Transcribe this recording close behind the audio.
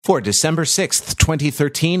For December 6th,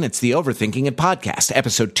 2013, it's the Overthinking It podcast,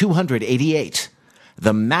 episode 288,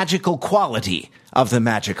 The Magical Quality of the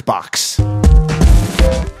Magic Box.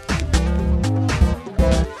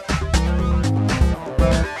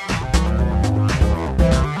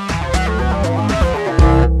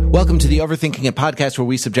 Welcome to the Overthinking It podcast, where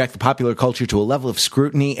we subject the popular culture to a level of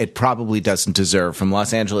scrutiny it probably doesn't deserve. From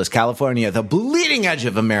Los Angeles, California, the bleeding edge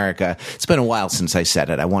of America. It's been a while since I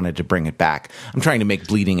said it. I wanted to bring it back. I'm trying to make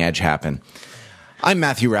bleeding edge happen. I'm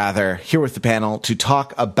Matthew Rather, here with the panel to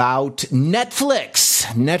talk about Netflix.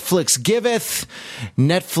 Netflix giveth,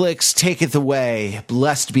 Netflix taketh away.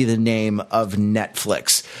 Blessed be the name of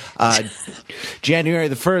Netflix. January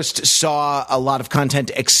the 1st saw a lot of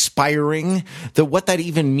content expiring. What that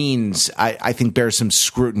even means, I think, bears some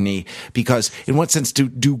scrutiny, because in what sense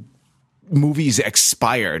do movies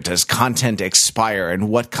expire? Does content expire? And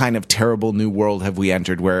what kind of terrible new world have we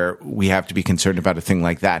entered where we have to be concerned about a thing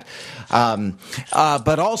like that?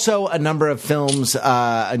 But also a number of films,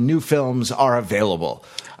 new films are available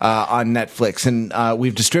on Netflix. And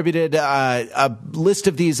we've distributed a list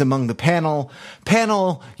of these among the panel.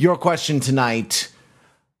 Panel, your question tonight: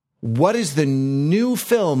 what is the new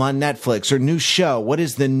film on Netflix or new show? What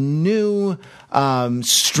is the new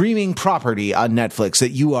streaming property on Netflix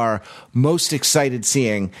that you are most excited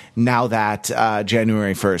seeing now that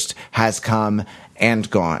January 1st has come and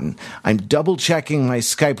gone? I'm double checking my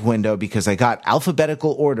Skype window because I got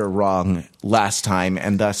alphabetical order wrong last time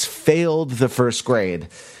and thus failed the first grade.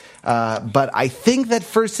 But I think that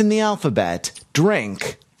first in the alphabet,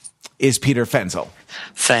 drink, is Peter Fenzel.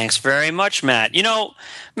 Thanks very much, Matt. You know,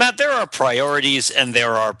 Matt, there are priorities and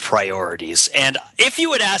there are priorities. And if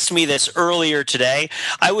you had asked me this earlier today,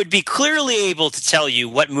 I would be clearly able to tell you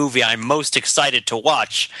what movie I'm most excited to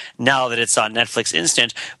watch now that it's on Netflix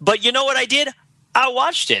Instant. But you know what I did? I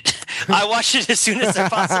watched it. I watched it as soon as I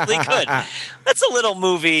possibly could. That's a little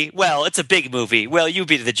movie. Well, it's a big movie. Well, you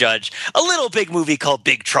be the judge. A little big movie called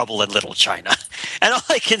Big Trouble in Little China. And all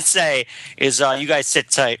I can say is you guys sit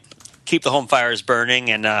tight. Keep the home fires burning,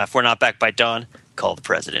 and if we're not back by dawn, call the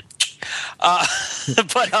president.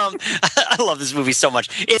 But I love this movie so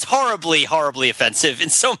much. It's horribly, horribly offensive in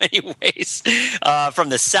so many ways. From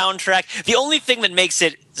the soundtrack, the only thing that makes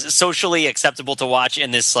it socially acceptable to watch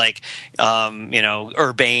in this,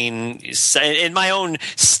 urbane, in my own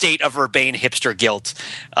state of urbane hipster guilt,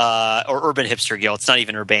 or urban hipster guilt, it's not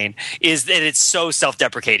even urbane, is that it's so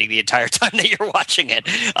self-deprecating the entire time that you're watching it.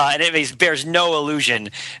 And it bears no illusion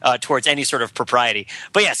towards any sort of propriety.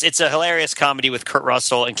 But yes, it's a hilarious comedy with Kurt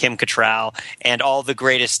Russell and Kim Cattrall and all the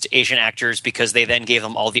greatest Asian actors, because they then gave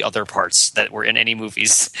them all the other parts that were in any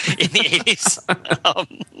movies in the 80s.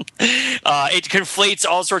 It conflates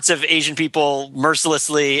all sorts of Asian people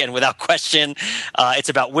mercilessly and without question. It's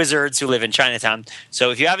about wizards who live in Chinatown.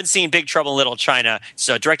 So if you haven't seen Big Trouble in Little China, it's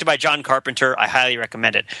directed by John Carpenter. I highly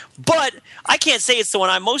recommend it. But I can't say it's the one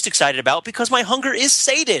I'm most excited about because my hunger is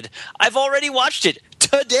sated. I've already watched it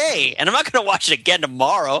today, and I'm not going to watch it again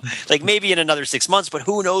tomorrow, like maybe in another 6 months, but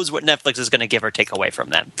who knows what Netflix is going to give or take away from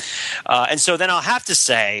them. And so then I'll have to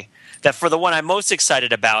say that for the one I'm most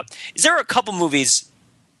excited about, is there are a couple movies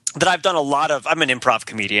that I've done a lot of. I'm an improv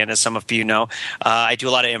comedian, as some of you know. I do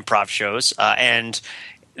a lot of improv shows, and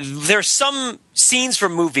there's some scenes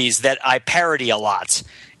from movies that I parody a lot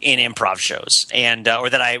in improv shows, and or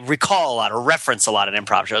that I recall a lot or reference a lot in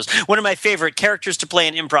improv shows. One of my favorite characters to play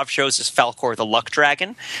in improv shows is Falkor the Luck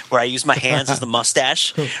Dragon, where I use my hands as the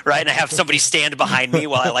mustache, right? And I have somebody stand behind me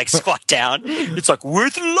while I squat down. It's like,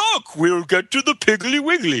 with luck, we'll get to the Piggly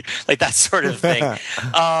Wiggly, like that sort of thing.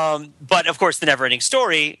 But of course, The Neverending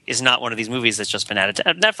Story is not one of these movies that's just been added to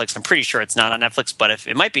Netflix. I'm pretty sure it's not on Netflix, but if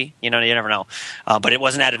it might be, you never know. But it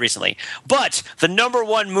wasn't added recently. But the number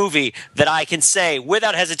one movie that I can say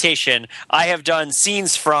without hesitation I have done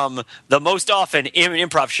scenes from the most often in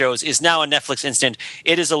improv shows is now on Netflix Instant.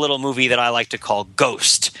 It is a little movie that I like to call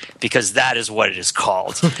Ghost, because that is what it is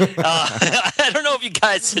called. I don't know if you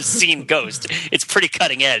guys have seen Ghost. It's pretty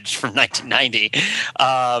cutting edge from 1990.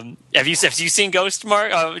 Have you seen Ghost,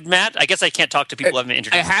 Matt? I guess I can't talk to people who haven't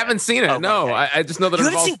introduced. I haven't seen it. No, okay. I just know that you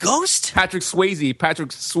haven't seen Ghost. Patrick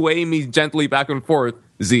sway me gently back and forth.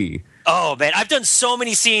 Z. Oh, man. I've done so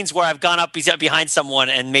many scenes where I've gone up behind someone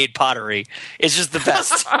and made pottery. It's just the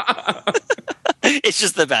best. It's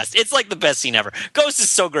just the best. It's like the best scene ever. Ghost is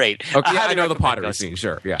so great. Okay, I know the pottery scene,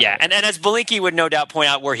 sure. Yeah. Yeah, and as Belinky would no doubt point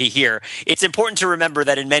out were he here, it's important to remember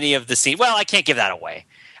that in many of the scenes, well, I can't give that away.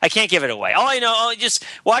 I can't give it away. All I know, just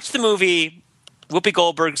watch the movie. Whoopi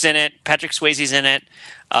Goldberg's in it. Patrick Swayze's in it.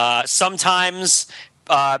 Sometimes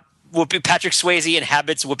Patrick Swayze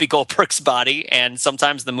inhabits Whoopi Goldberg's body, and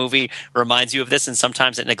sometimes the movie reminds you of this, and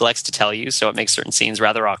sometimes it neglects to tell you, so it makes certain scenes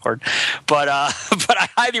rather awkward. But but I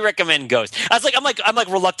highly recommend Ghost. I'm like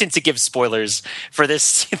reluctant to give spoilers for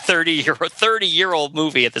this 30-year-old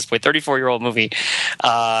movie at this point, 34-year-old movie,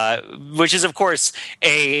 which is of course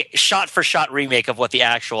a shot-for-shot remake of what the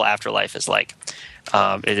actual afterlife is like.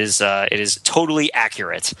 It is totally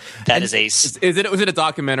accurate. Was it a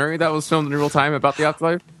documentary that was filmed in real time about the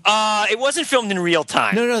afterlife? It wasn't filmed in real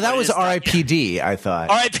time. No, that was R.I.P.D. I thought.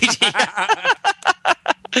 R.I.P.D.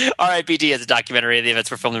 R.I.P.D. is a documentary. The events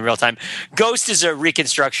were filmed in real time. Ghost is a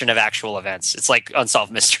reconstruction of actual events. It's like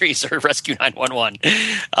Unsolved Mysteries or Rescue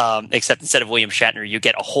 911, except instead of William Shatner, you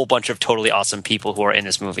get a whole bunch of totally awesome people who are in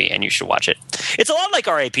this movie, and you should watch it. It's a lot like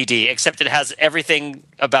R.I.P.D., except it has everything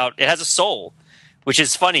about – it has a soul, which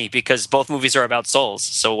is funny because both movies are about souls.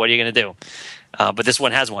 So what are you going to do? But this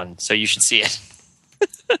one has one, so you should see it.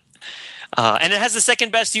 And it has the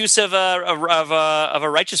second best use of a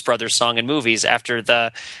Righteous Brothers song in movies after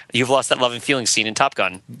the "You've Lost That Love and Feeling" scene in Top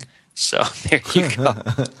Gun. So there you go.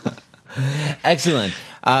 Excellent.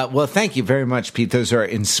 Well, thank you very much, Pete. Those are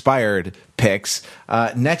inspired picks.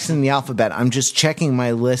 Next in the alphabet, I'm just checking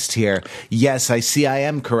my list here. Yes, I see I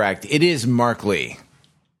am correct. It is Mark Lee.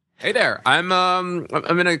 Hey there. I'm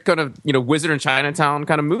in a kind of Wizard in Chinatown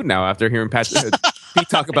kind of mood now after hearing Pete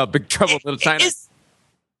talk about Big Trouble in Little China.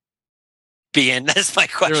 That's my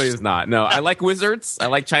question. It really is not. No, I like Wizards. I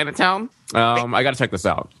like Chinatown. I got to check this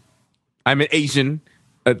out. I'm an Asian.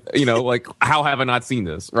 Like, how have I not seen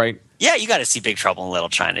this, right? Yeah, you got to see Big Trouble in Little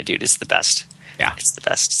China, dude. It's the best. Yeah. It's the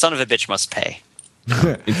best. Son of a bitch must pay.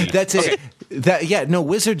 That's it.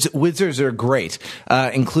 Wizards are great,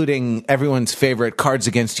 including everyone's favorite Cards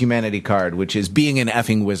Against Humanity card, which is being an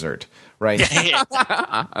effing wizard, right?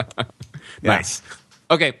 Nice.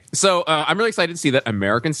 Okay, so I'm really excited to see that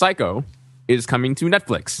American Psycho is coming to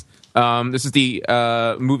Netflix. This is the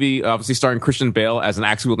movie, obviously starring Christian Bale as an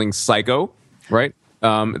axe-wielding psycho, right?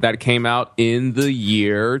 That came out in the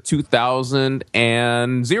year 2000.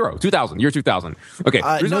 Okay.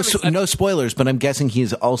 No spoilers, but I'm guessing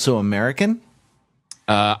he's also American?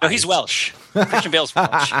 No, he's Welsh. Christian Bale's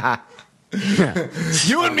Welsh.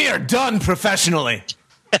 You and me are done professionally.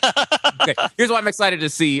 Okay, here's why I'm excited to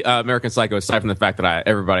see American Psycho, aside from the fact that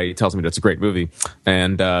everybody tells me that's a great movie,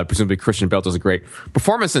 and presumably Christian Bale does a great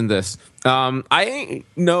performance in this. I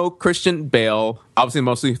know Christian Bale, obviously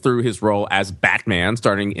mostly through his role as Batman,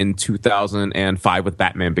 starting in 2005 with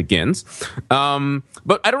Batman Begins. But I'm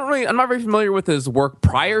not very familiar with his work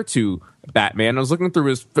prior to Batman. I was looking through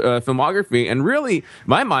his filmography, and really, in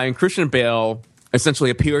my mind, Christian Bale essentially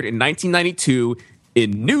appeared in 1992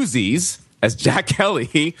 in Newsies as Jack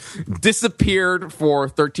Kelly, disappeared for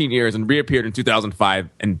 13 years and reappeared in 2005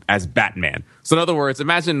 and as Batman. So in other words,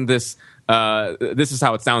 imagine this. This is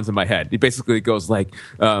how it sounds in my head. It basically goes like,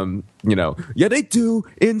 yeah, they do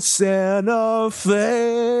in Santa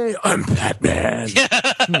Fe. I'm Batman.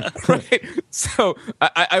 Right? So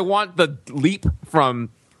I want the leap from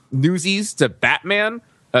Newsies to Batman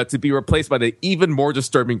to be replaced by the even more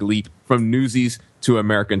disturbing leap from Newsies to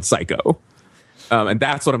American Psycho. And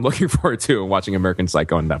that's what I'm looking forward to watching American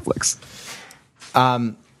Psycho on Netflix.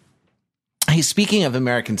 Hey, speaking of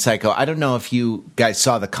American Psycho, I don't know if you guys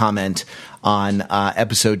saw the comment on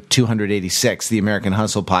episode 286, the American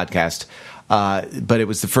Hustle podcast, but it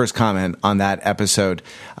was the first comment on that episode,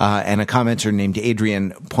 and a commenter named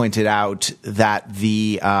Adrian pointed out that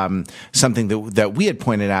the something that we had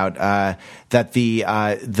pointed out, that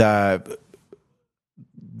the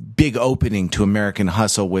big opening to American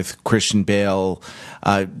Hustle with Christian Bale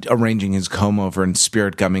arranging his comb over and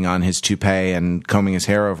spirit gumming on his toupee and combing his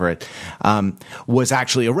hair over it was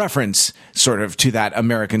actually a reference sort of to that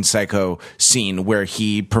American Psycho scene where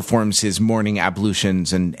he performs his morning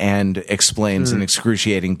ablutions and explains in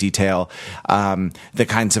excruciating detail the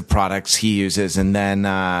kinds of products he uses, and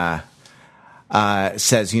then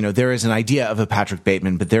says, there is an idea of a Patrick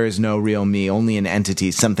Bateman, but there is no real me, only an entity,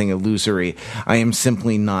 something illusory. I am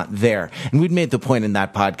simply not there. And we'd made the point in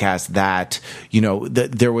that podcast that,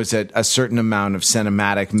 there was a certain amount of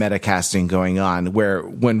cinematic metacasting going on where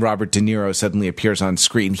when Robert De Niro suddenly appears on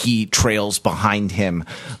screen, he trails behind him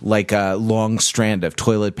like a long strand of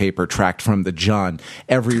toilet paper tracked from the John,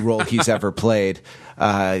 every role he's ever played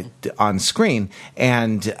on screen.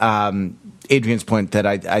 And, Adrian's point that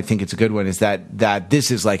I think it's a good one is that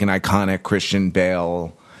this is like an iconic Christian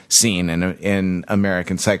Bale scene in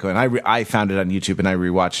American Psycho, and I found it on YouTube and I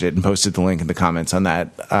rewatched it and posted the link in the comments on that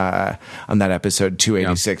episode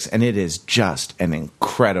 286, and it is just an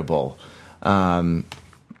incredible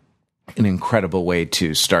way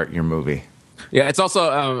to start your movie. Yeah, it's also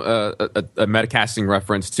a metacasting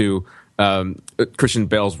reference to Christian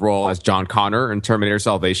Bale's role as John Connor in Terminator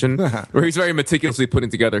Salvation, where he's very meticulously putting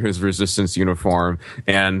together his resistance uniform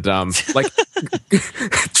and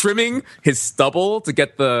trimming his stubble to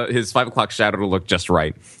get his 5 o'clock shadow to look just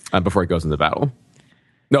right before he goes into battle.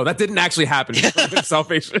 No, that didn't actually happen in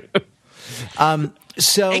Salvation.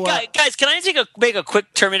 So, hey, guys, can I make a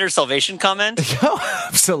quick Terminator Salvation comment?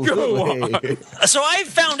 Absolutely. So I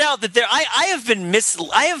found out that I have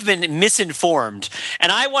been misinformed,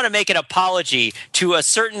 and I want to make an apology to a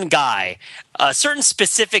certain guy, a certain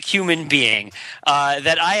specific human being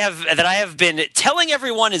that I have been telling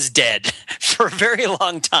everyone is dead for a very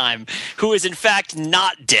long time, who is in fact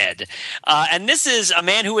not dead. And this is a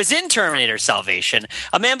man who was in Terminator Salvation,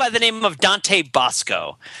 a man by the name of Dante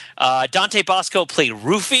Bosco. Dante Bosco played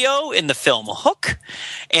Rufio in the film Hook,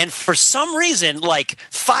 and for some reason, like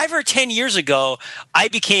 5 or 10 years ago, I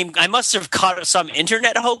must have caught some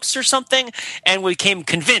internet hoax or something, and became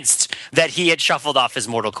convinced that he had shuffled off his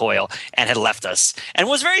mortal coil and had left us, and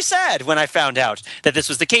was very sad when I found out that this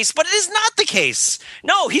was the case. But it is not the case.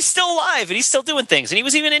 No, he's still alive and he's still doing things, and he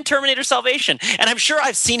was even in Terminator Salvation. And I'm sure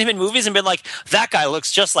I've seen him in movies and been like, that guy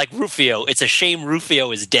looks just like Rufio. It's a shame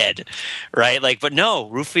Rufio is dead, right? Like, but no,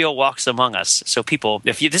 Rufio walks among us. So people,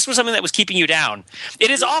 if this was something that was keeping you down,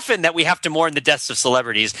 it is often that we have to mourn the deaths of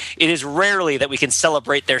celebrities. It is rarely that we can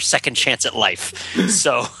celebrate their second chance at life.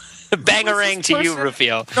 So bangarang to you,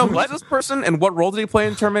 Rufio. No, what is this person, and what role did he play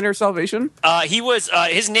in Terminator Salvation? He was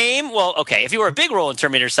his name. Well, okay, if he were a big role in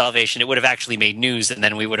Terminator Salvation, it would have actually made news, and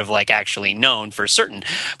then we would have actually known for certain.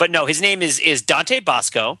 But no, his name is Dante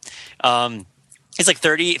Bosco. He's like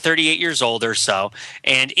 38 years old or so.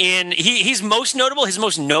 And he's most notable, his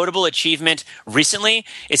most notable achievement recently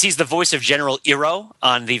is he's the voice of General Iroh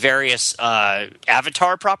on the various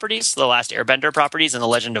Avatar properties, the Last Airbender properties, and the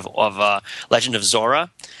Legend of Zorra.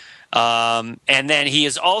 And then he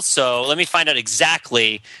is also, let me find out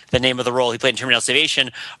exactly the name of the role he played in Terminator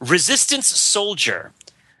Salvation, Resistance Soldier.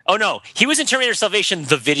 Oh, no, he was in Terminator Salvation,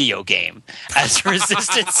 the video game, as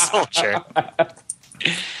Resistance Soldier.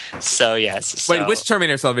 So, yes. Wait, which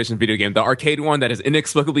Terminator Salvation video game? The arcade one that is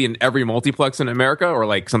inexplicably in every multiplex in America, or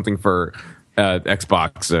like something for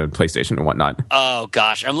Xbox, PlayStation, and whatnot? Oh,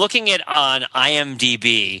 gosh. I'm looking at on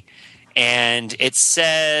IMDb, and it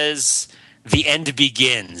says The End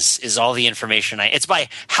Begins is all the information. It's by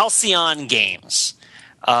Halcyon Games.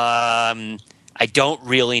 I don't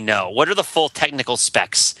really know. What are the full technical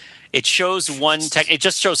specs? It shows it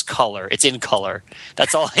just shows color. It's in color.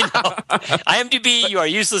 That's all I know. IMDb, you are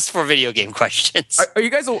useless for video game questions. Are you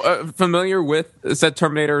guys familiar with said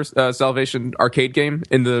Terminator Salvation arcade game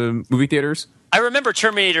in the movie theaters? I remember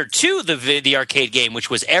Terminator 2, the arcade game, which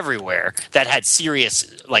was everywhere, that had serious,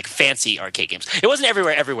 fancy arcade games. It wasn't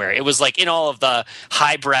everywhere. It was, in all of the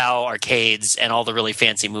highbrow arcades and all the really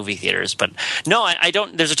fancy movie theaters. But, no, I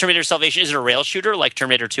don't. There's a Terminator Salvation. Is it a rail shooter like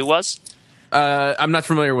Terminator 2 was? I'm not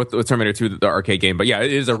familiar with Terminator 2, the arcade game, but yeah,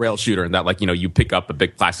 it is a rail shooter in that, you pick up a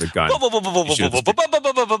big plastic gun.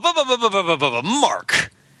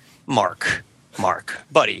 Mark,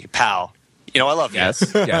 buddy, pal. I love you.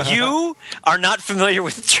 Yes. You are not familiar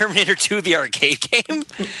with Terminator 2, the arcade game?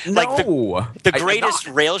 No. The greatest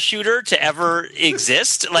rail shooter to ever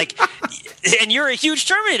exist? And you're a huge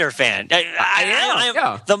Terminator fan. I am.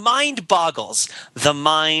 Yeah. The mind boggles.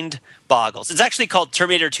 It's actually called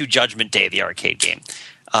Terminator 2 Judgment Day, the arcade game.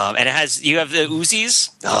 And you have the Uzis.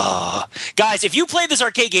 Oh. Guys, if you play this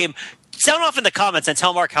arcade game, sound off in the comments and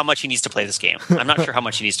tell Mark how much he needs to play this game. I'm not sure how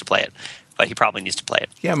much he needs to play it, but he probably needs to play it.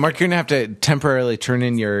 Yeah, Mark, you're going to have to temporarily turn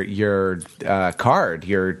in your card,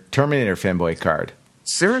 your Terminator fanboy card.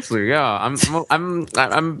 Seriously, yeah. I'm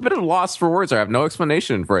a bit at a loss for words. I have no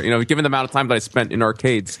explanation for it. Given the amount of time that I spent in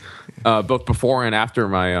arcades, both before and after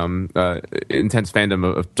my intense fandom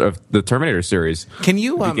of the Terminator series. Can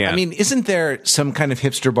you? Isn't there some kind of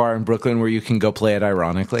hipster bar in Brooklyn where you can go play it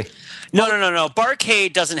ironically? No.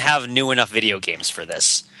 Barcade doesn't have new enough video games for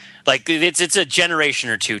this. It's a generation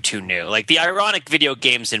or two too new. The ironic video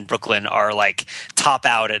games in Brooklyn are top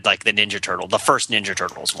out at the Ninja Turtle, the first Ninja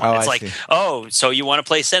Turtles one. It's so you want to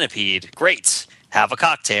play Centipede? Great. Have a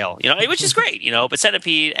cocktail, which is great, but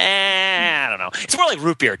Centipede, I don't know. It's more like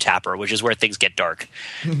Root Beer Tapper, which is where things get dark.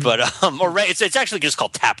 But it's actually just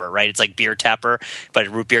called Tapper, right? It's like Beer Tapper, but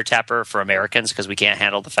Root Beer Tapper for Americans because we can't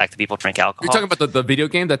handle the fact that people drink alcohol. You're talking about the video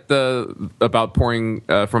game about pouring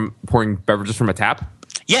beverages from a tap?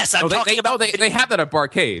 Yes, I'm talking about. They have that at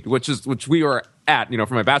Barcade, which we were at,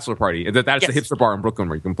 for my bachelor party. That's the hipster bar in Brooklyn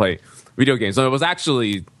where you can play video games. So it was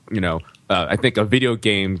actually I think a video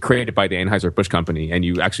game created by the Anheuser-Busch company, and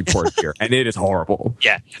you actually pour beer, and it is horrible.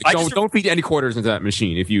 Yeah, don't feed any quarters into that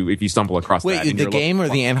machine if you stumble across that. Wait, the game or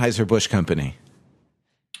the Anheuser-Busch company?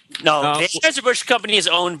 No, the Anheuser-Busch company is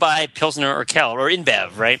owned by Pilsner Urquell or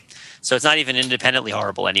InBev, right? So it's not even independently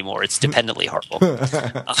horrible anymore. It's dependently horrible.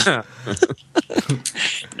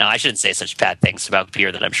 No, I shouldn't say such bad things about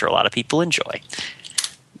beer that I'm sure a lot of people enjoy.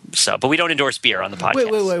 So, but we don't endorse beer on the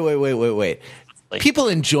podcast. Wait. People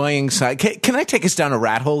enjoying can I take us down a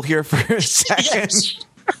rat hole here for a second? Yes.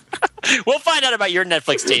 We'll find out about your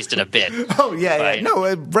Netflix taste in a bit. Oh yeah.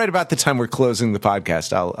 No, right about the time we're closing the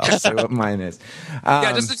podcast, I'll say what mine is.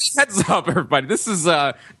 Just heads up, everybody. This is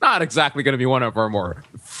not exactly going to be one of our more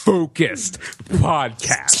focused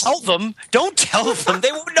podcasts. Don't tell them.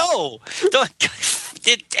 They won't know.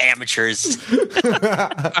 Amateurs.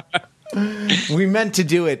 We meant to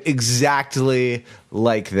do it exactly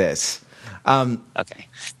like this. Okay.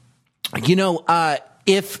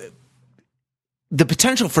 If the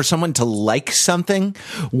potential for someone to like something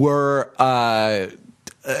were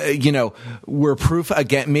made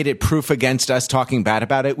it proof against us talking bad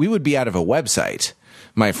about it, we would be out of a website,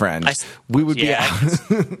 my friend. We would be out.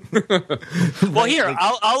 Well, here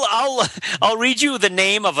I'll read you the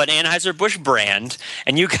name of an Anheuser-Busch brand,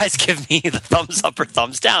 and you guys give me the thumbs up or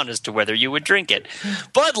thumbs down as to whether you would drink it.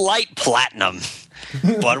 Bud Light Platinum.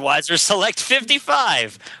 Budweiser Select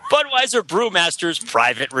 55, Budweiser Brewmasters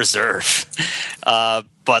Private Reserve,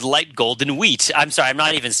 Bud Light Golden Wheat. I'm sorry, I'm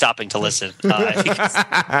not even stopping to listen. But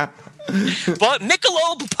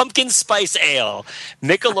Michelob Pumpkin Spice Ale,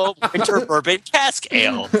 Michelob Winter Bourbon Cask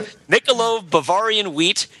Ale, Michelob Bavarian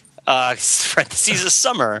Wheat. Parentheses of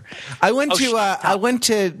summer. I went to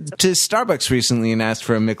Starbucks recently and asked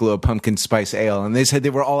for a Michelob Pumpkin Spice Ale, and they said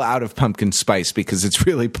they were all out of pumpkin spice because it's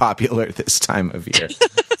really popular this time of year.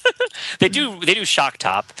 They do Shock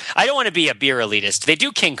Top. I don't want to be a beer elitist. They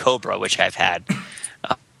do King Cobra, which I've had.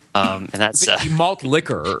 And that's malt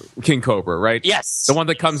liquor King Cobra, right? Yes, the one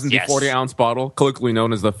that comes in the 40-ounce bottle, colloquially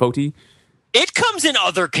known as the Foti. It comes in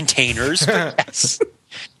other containers. But yes.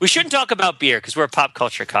 We shouldn't talk about beer because we're a pop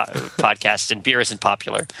culture podcast, and beer isn't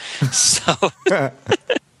popular. So, but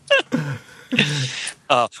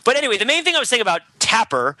anyway, the main thing I was saying about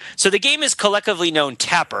Tapper. So the game is collectively known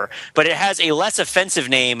Tapper, but it has a less offensive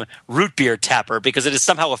name, Root Beer Tapper, because it is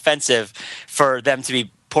somehow offensive for them to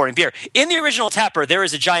be pouring beer. In the original Tapper, there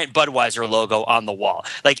is a giant Budweiser logo on the wall.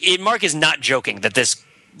 Mark is not joking that this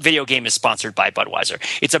video game is sponsored by Budweiser.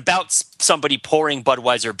 It's about somebody pouring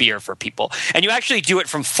Budweiser beer for people. And you actually do it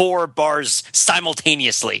from 4 bars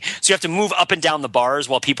simultaneously. So you have to move up and down the bars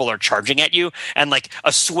while people are charging at you and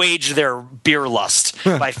assuage their beer lust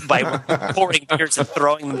by pouring beers and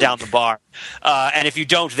throwing them down the bar. And if you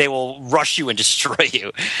don't, they will rush you and destroy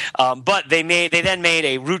you. But they then made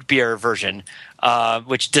a root beer version,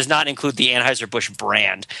 which does not include the Anheuser-Busch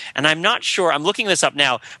brand. And I'm not sure, I'm looking this up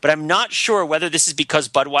now, but I'm not sure whether this is because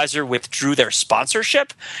Budweiser withdrew their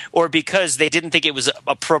sponsorship or because they didn't think it was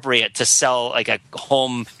appropriate to sell a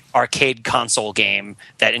home arcade console game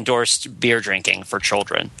that endorsed beer drinking for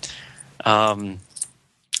children. I'll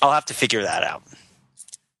have to figure that out.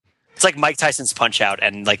 It's like Mike Tyson's Punch-Out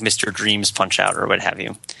and Mr. Dream's Punch-Out or what have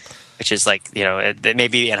you. Which is maybe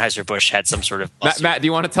Anheuser-Busch had some sort of... Matt, do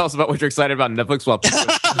you want to tell us about what you're excited about on Netflix while Pete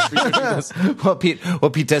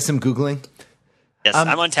does some Googling? Yes,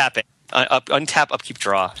 I'm untapping. Untap, upkeep,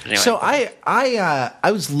 draw. Anyway. So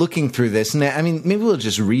I was looking through this, and I mean, maybe we'll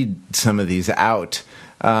just read some of these out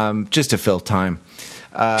just to fill time.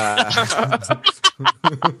 I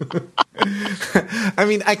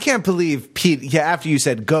mean, I can't believe, Pete, after you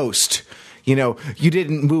said Ghost... you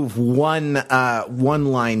didn't move one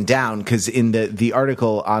line down, because in the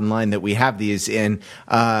article online that we have these in,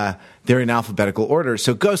 they're in alphabetical order.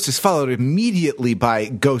 So Ghost is followed immediately by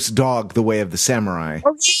Ghost Dog, The Way of the Samurai.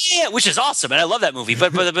 Oh, yeah, which is awesome, and I love that movie.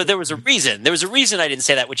 But there was a reason. There was a reason I didn't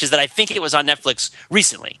say that, which is that I think it was on Netflix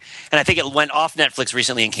recently, and I think it went off Netflix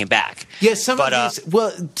recently and came back. Yeah, of these.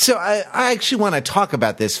 Well, so I actually want to talk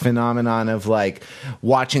about this phenomenon of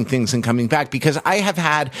watching things and coming back, because I have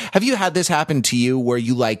had. Have you had this happen to you where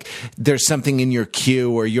you there's something in your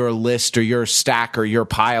queue or your list or your stack or your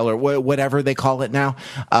pile or whatever they call it now?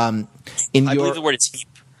 I believe the word is heap.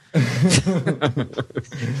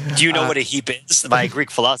 Do you know what a heap is? My Greek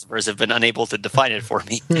philosophers have been unable to define it for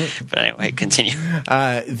me. But anyway, continue.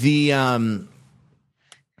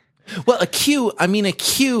 Well, a queue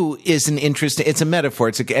is an interesting, it's a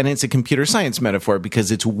metaphor, and it's a computer science metaphor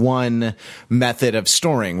because it's one method of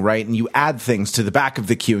storing, right? And you add things to the back of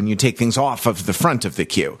the queue and you take things off of the front of the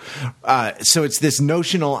queue. So it's this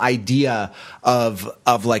notional idea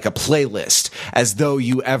of like a playlist, as though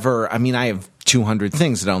I have 200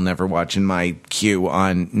 things that I'll never watch in my queue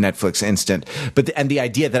on Netflix Instant. And the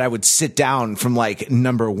idea that I would sit down from like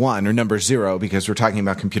number 1 or number 0, because we're talking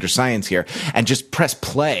about computer science here, and just press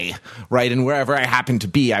play, right? And wherever I happen to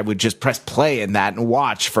be, I would just press play in that and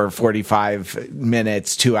watch for 45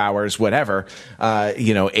 minutes, 2 hours, whatever,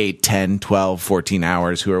 8, 10, 12, 14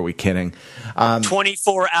 hours. Who are we kidding?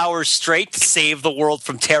 24 hours straight to save the world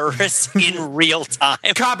from terrorists in real time.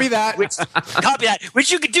 Copy that.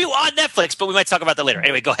 Which you could do on Netflix, but we might talk about that later.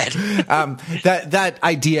 Anyway, go ahead. That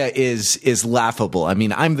idea is laughable. I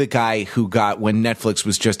mean, I'm the guy who got, when Netflix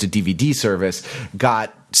was just a DVD service,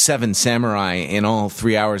 got Seven Samurai in all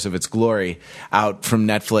 3 hours of its glory out from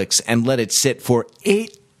Netflix and let it sit for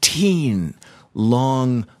 18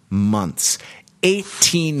 long months.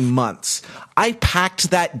 18 months. I packed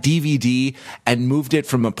that DVD and moved it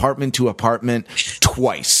from apartment to apartment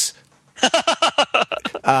twice.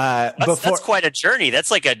 That's quite a journey. That's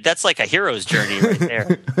like a hero's journey right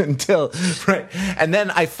there. Right. And then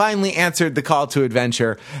I finally answered the call to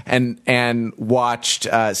adventure and watched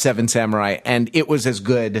Seven Samurai, and it was as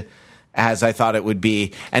good as I thought it would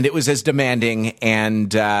be, and it was as demanding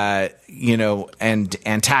and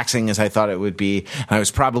taxing as I thought it would be. And I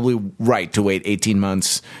was probably right to wait 18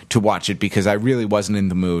 months to watch it because I really wasn't in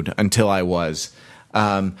the mood until I was.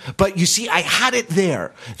 But you see, I had it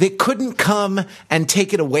there. They couldn't come and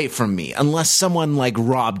take it away from me unless someone like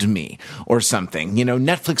robbed me or something.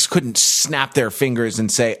 Netflix couldn't snap their fingers and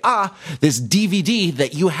say, this DVD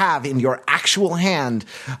that you have in your actual hand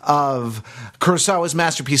of Kurosawa's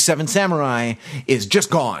masterpiece, Seven Samurai, is just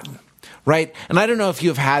gone. Right? And I don't know if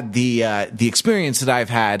you've had the experience that I've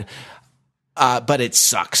had, but it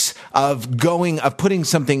sucks of putting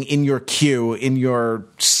something in your queue, in your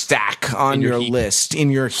stack, on your list,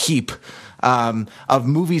 in your heap of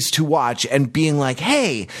movies to watch, and being like,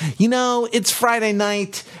 hey, it's Friday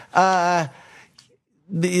night, talking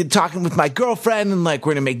with my girlfriend, and like,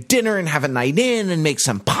 we're going to make dinner and have a night in and make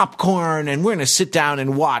some popcorn, and we're going to sit down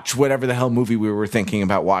and watch whatever the hell movie we were thinking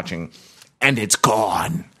about watching. And it's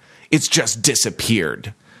gone. It's just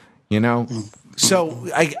disappeared, So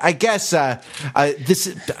I guess this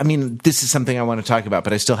is something I want to talk about,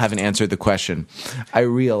 but I still haven't answered the question. I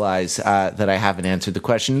realize that I haven't answered the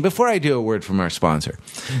question. Before I do, a word from our sponsor.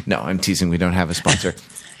 No, I'm teasing. We don't have a sponsor.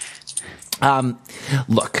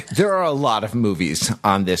 Look, there are a lot of movies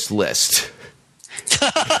on this list.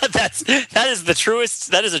 That is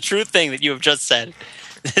a true thing that you have just said.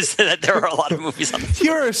 Is that there are a lot of movies on this list.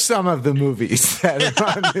 Here are some of the movies that are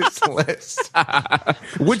on this list.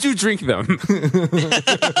 Would you drink them?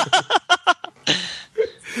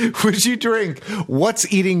 Would you drink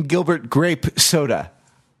What's Eating Gilbert Grape Soda?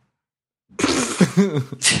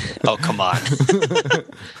 Oh, come on.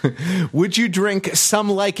 Would you drink Some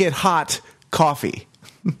Like It Hot coffee?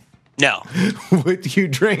 No. Would you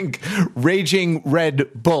drink Raging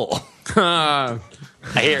Red Bull?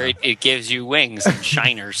 I hear it gives you wings and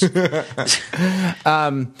shiners. There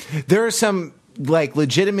are some like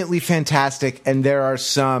legitimately fantastic, and there are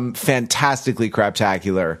some fantastically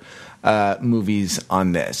craptacular movies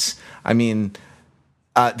on this. I mean,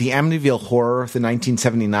 the Amityville Horror, the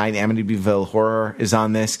 1979 Amityville Horror is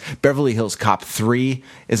on this. Beverly Hills Cop 3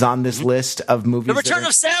 is on this list of movies. The Return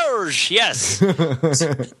of Serge, yes.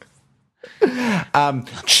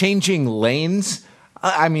 Changing Lanes.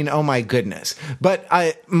 I mean, oh my goodness. But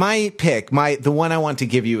my pick, the one I want to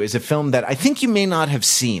give you is a film that I think you may not have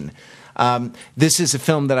seen. This is a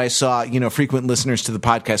film that I saw, frequent listeners to the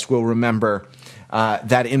podcast will remember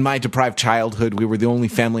that in my deprived childhood, we were the only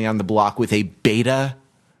family on the block with a beta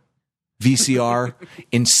VCR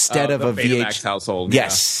instead of a Betamax household.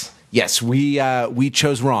 Yes. Yeah. Yes, we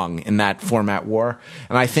chose wrong in that format war,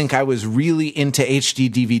 and I think I was really into HD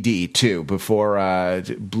DVD too before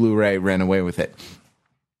Blu-ray ran away with it.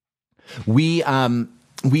 We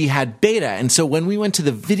had beta, and so when we went to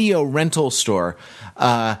the video rental store,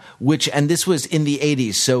 and this was in the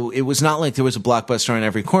 80s, so it was not like there was a Blockbuster on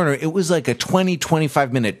every corner. It was like a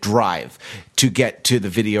 20-25 minute drive to get to the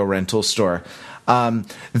video rental store.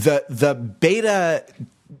 The beta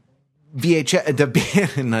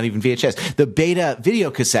VHS, not even VHS, the beta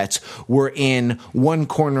video cassettes were in one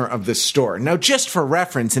corner of the store. Now, just for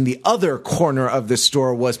reference, in the other corner of the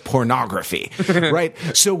store was pornography, right?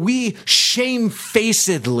 So we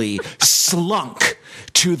shamefacedly slunk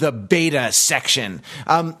to the beta section.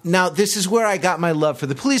 Now, this is where I got my love for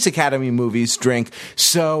the Police Academy movies, Drink.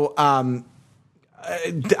 So,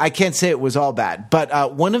 I can't say it was all bad,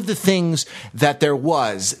 but one of the things that there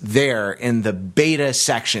was there in the beta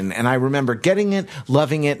section, and I remember getting it,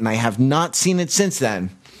 loving it, and I have not seen it since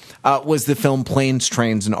then, was the film Planes,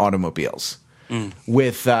 Trains, and Automobiles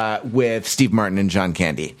with Steve Martin and John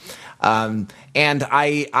Candy. And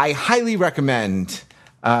I highly recommend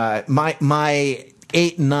my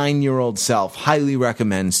 8-9-year-old self highly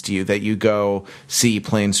recommends to you that you go see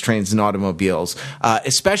Planes, Trains, and Automobiles.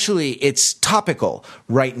 Especially, it's topical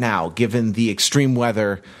right now, given the extreme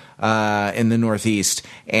weather in the Northeast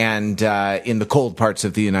and in the cold parts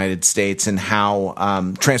of the United States, and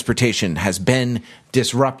how transportation has been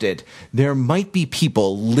disrupted. There might be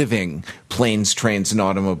people living planes, trains, and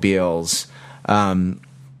automobiles right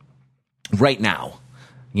now.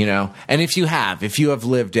 You know, and if you have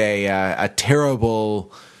lived a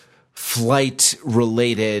terrible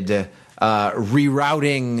flight-related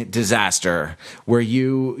rerouting disaster where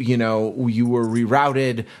you were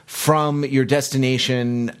rerouted from your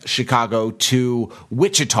destination Chicago to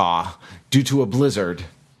Wichita due to a blizzard,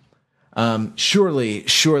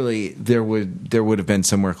 surely there would have been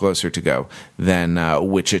somewhere closer to go than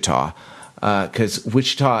Wichita, because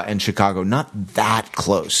Wichita and Chicago not that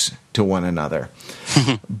close to one another.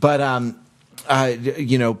 But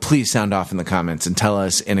please sound off in the comments and tell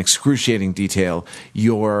us in excruciating detail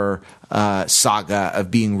your saga of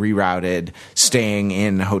being rerouted, staying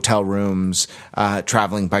in hotel rooms,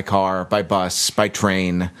 traveling by car, by bus, by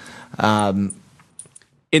train. In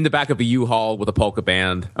the back of a U-Haul with a polka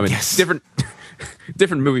band. I mean, yes.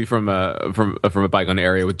 Different movie from a bygone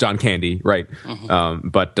area with John Candy, right?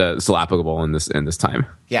 But still applicable in this time.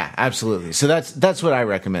 Yeah, absolutely. So that's what I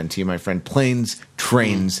recommend to you, my friend. Planes,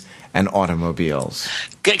 Trains, and Automobiles.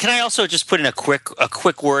 Can I also just put in a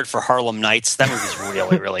quick word for Harlem Nights? That movie's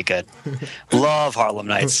really, really good. Love Harlem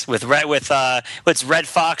Nights with Red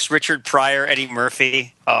Fox, Richard Pryor, Eddie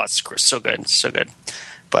Murphy. Oh, it's so good, so good.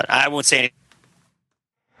 But I won't say anything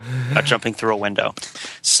about jumping through a window.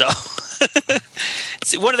 So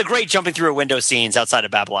it's one of the great jumping through a window scenes outside of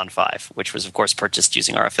Babylon 5, which was, of course, purchased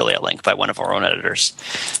using our affiliate link by one of our own editors.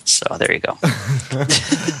 So there you go.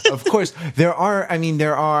 Of course, there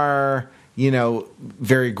are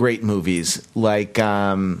very great movies like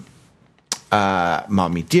Mommy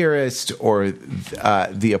Dearest or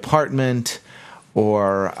The Apartment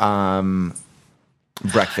or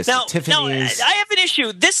Breakfast at Tiffany's. Now, I have an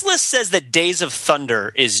issue. This list says that Days of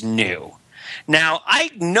Thunder is new. Now, I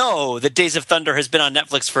know that Days of Thunder has been on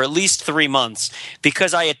Netflix for at least 3 months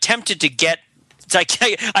because I attempted to get –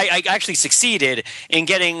 I actually succeeded in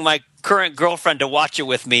getting my current girlfriend to watch it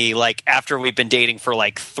with me like after we've been dating for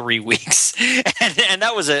like 3 weeks. And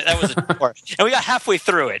that was a tour. And we got halfway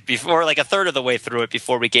through it before, like a third of the way through it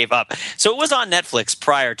before we gave up. So it was on Netflix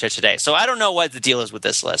prior to today. So I don't know what the deal is with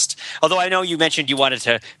this list. Although I know you mentioned you wanted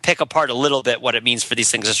to pick apart a little bit what it means for these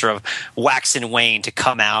things to sort of wax and wane to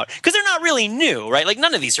come out. Because they're not really new, right? Like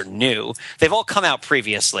none of these are new. They've all come out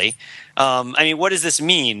previously. What does this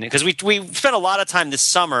mean? Because we spent a lot of time this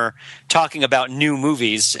summer talking about new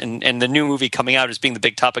movies and the new movie coming out as being the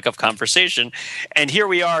big topic of conversation. And here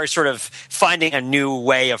we are sort of finding a new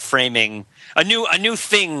way of framing a new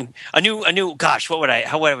thing, gosh, how would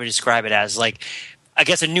I describe it as? Like, I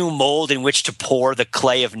guess a new mold in which to pour the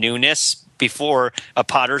clay of newness before a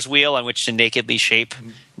potter's wheel on which to nakedly shape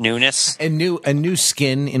newness. A new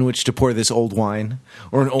skin in which to pour this old wine,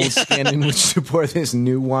 or an old skin in which to pour this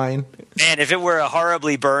new wine. Man, if it were a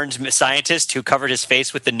horribly burned scientist who covered his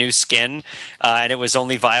face with the new skin, and it was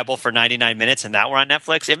only viable for 99 minutes, and that were on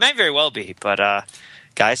Netflix, it might very well be. But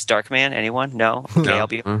guys, Darkman, anyone? No. Okay,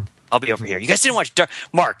 no. I'll be over here. You guys didn't watch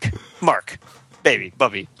Mark, baby,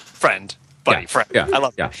 Bubby, friend. Buddy, friend. Yeah, I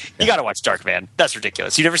love yeah, it. You got to watch Darkman. That's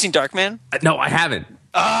ridiculous. You never seen Darkman? No, I haven't.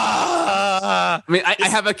 I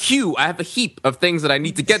have a queue. I have a heap of things that I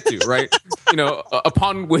need to get to, right?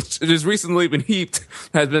 Upon which it has recently been heaped,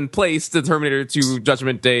 has been placed the Terminator 2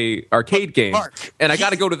 Judgment Day arcade game. And I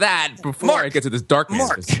got to go to that before I get to this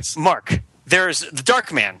Darkman business. Mark, there's the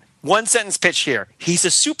Darkman. One sentence pitch here. He's a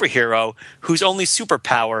superhero whose only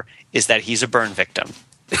superpower is that he's a burn victim.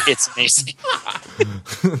 It's amazing.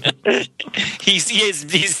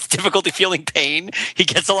 He's difficulty feeling pain. He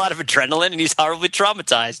gets a lot of adrenaline, and he's horribly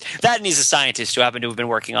traumatized. That, and he's a scientist who happened to have been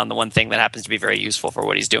working on the one thing that happens to be very useful for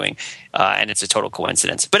what he's doing, and it's a total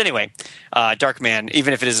coincidence. But anyway, Darkman,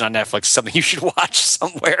 even if it isn't on Netflix, something you should watch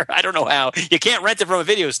somewhere. I don't know how. You can't rent it from a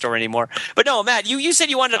video store anymore. But no, Matt, you said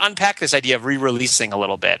you wanted to unpack this idea of re-releasing a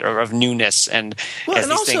little bit, or of newness, and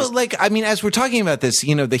also, things. as we're talking about this,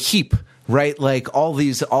 the heap. right? Like all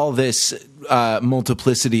this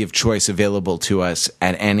multiplicity of choice available to us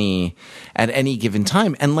at any given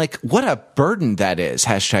time, and like what a burden that is.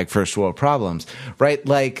 Hashtag first world problems, right?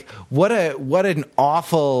 Like what an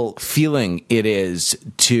awful feeling it is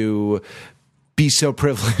to be so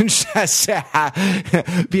privileged as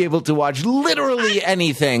to be able to watch literally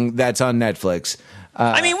anything that's on Netflix.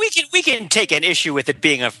 I mean, we can take an issue with it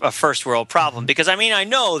being a first world problem, because I mean, I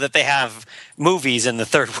know that they have movies in the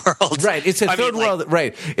third world. Right, it's a third world.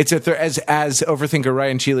 Right, it's as Overthinker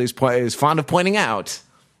Ryan Shealy is fond of pointing out.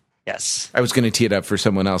 Yes, I was going to tee it up for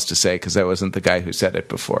someone else to say because I wasn't the guy who said it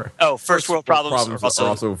before. Oh, first world problems are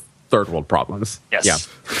also third world problems. Yes. Yeah.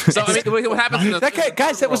 So I mean, what happens?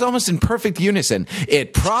 That was almost in perfect unison.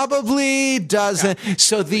 It probably doesn't. Yeah.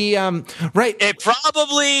 So the right. It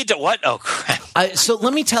probably what? Oh crap. So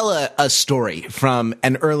let me tell a story from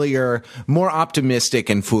an earlier, more optimistic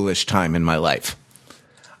and foolish time in my life.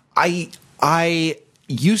 I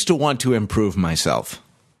used to want to improve myself.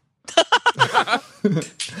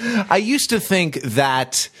 I used to think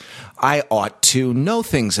that I ought to know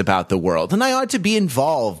things about the world, and I ought to be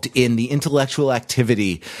involved in the intellectual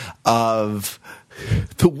activity of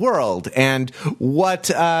the world and what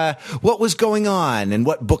was going on and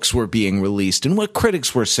what books were being released and what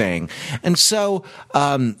critics were saying. And so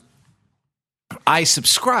I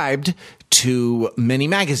subscribed to many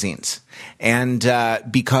magazines. And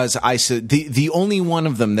because the only one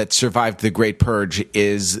of them that survived the Great Purge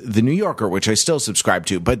is The New Yorker, which I still subscribe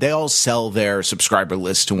to, but they all sell their subscriber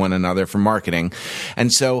lists to one another for marketing.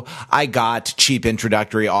 And so I got cheap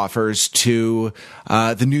introductory offers to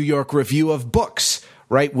the New York Review of Books,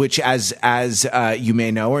 right? Which, as you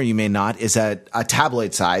may know or you may not, is a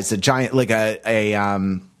tabloid size, a giant, like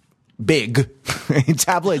a big,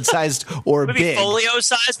 tabloid sized or maybe big. Folio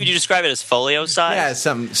size? Would you describe it as folio size? Yeah,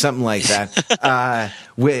 something like that.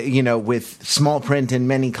 With small print and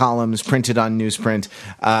many columns printed on newsprint.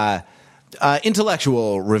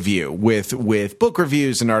 Intellectual review with book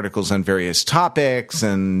reviews and articles on various topics,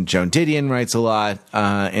 and Joan Didion writes a lot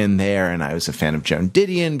in there, and I was a fan of Joan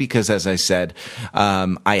Didion because, as I said,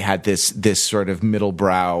 I had this sort of middle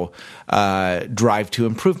brow drive to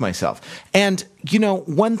improve myself. And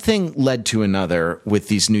one thing led to another with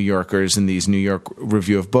these New Yorkers and these New York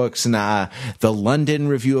Review of Books, and the London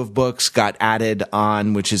Review of Books got added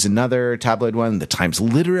on, which is another tabloid one, the Times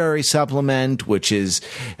Literary Supplement, which is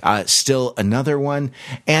still another one.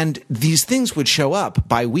 And these things would show up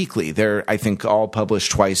bi-weekly. They're, I think, all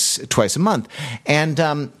published twice a month.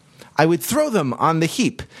 And I would throw them on the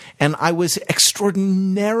heap, and I was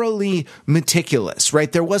extraordinarily meticulous,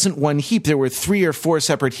 right? There wasn't one heap. There were 3 or 4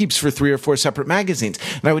 separate heaps for 3 or 4 separate magazines.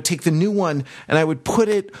 And I would take the new one, and I would put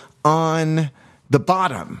it on the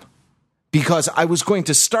bottom because I was going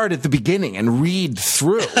to start at the beginning and read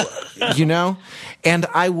through, And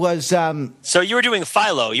I was... So you were doing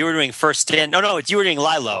Philo. You were doing first in... No, you were doing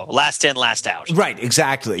Lilo. Last in, last out. Right,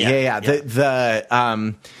 exactly. Yeah.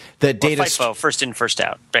 The data FIFO, first in, first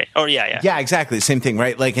out. Right. Oh, yeah. Yeah, exactly. Same thing,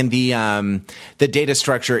 right? Like in the data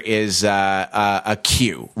structure is a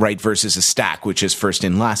queue, right, versus a stack, which is first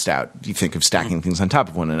in, last out. You think of stacking things on top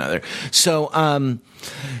of one another. So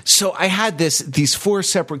I had these 4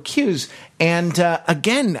 separate queues, and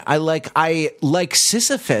again, I like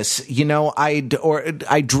Sisyphus.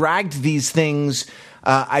 I dragged these things.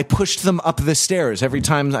 I pushed them up the stairs every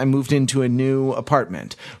time I moved into a new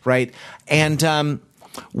apartment, right? And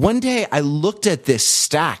one day I looked at this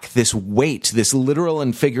stack, this weight, this literal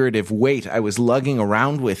and figurative weight I was lugging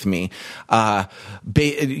around with me, the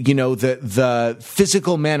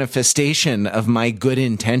physical manifestation of my good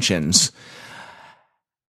intentions.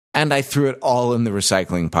 And I threw it all in the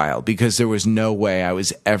recycling pile because there was no way I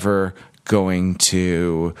was ever going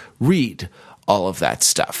to read all of that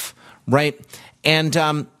stuff, right? And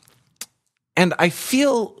I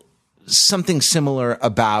feel something similar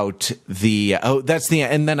about that's the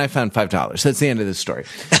end. And then I found $5. That's the end of the story.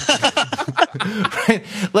 Right?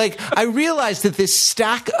 Like, I realized that this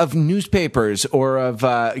stack of newspapers or of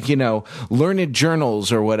learned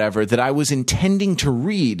journals or whatever that I was intending to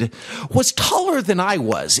read was taller than I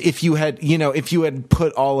was if you had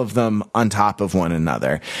put all of them on top of one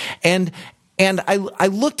another. And I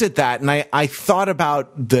looked at that and I thought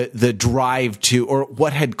about the drive to, or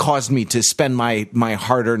what had caused me to spend my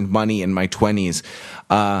hard-earned money in my 20s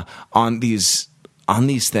on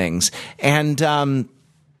these things. And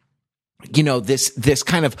this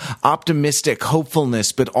kind of optimistic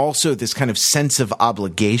hopefulness, but also this kind of sense of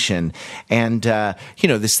obligation. And,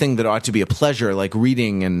 this thing that ought to be a pleasure, like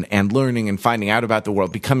reading and learning and finding out about the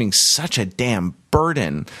world, becoming such a damn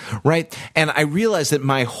burden, right? And I realized that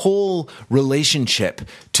my whole relationship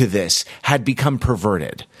to this had become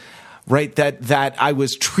perverted. Right, that I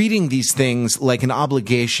was treating these things like an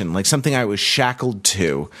obligation, like something I was shackled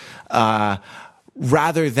to,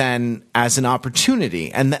 rather than as an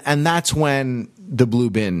opportunity. And that's when the Blue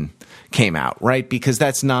Bin came out, right? Because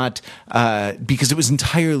that's not because it was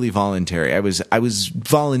entirely voluntary. I was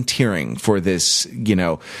volunteering for this,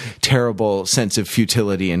 terrible sense of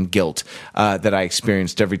futility and guilt that I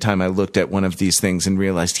experienced every time I looked at one of these things and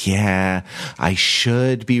realized, yeah, I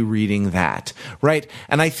should be reading that, right?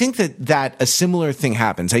 And I think that a similar thing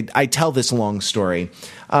happens. I tell this long story.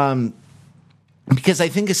 Because I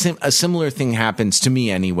think a similar thing happens to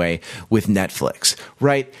me anyway with Netflix,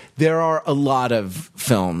 right? There are a lot of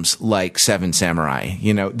films like Seven Samurai.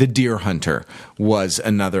 The Deer Hunter was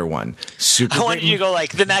another one. I wanted you to go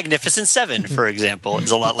like The Magnificent Seven, for example.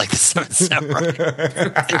 It's a lot like The Seven Samurai.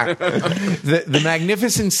 the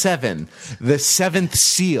Magnificent Seven, The Seventh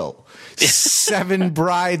Seal, Seven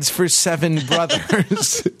Brides for Seven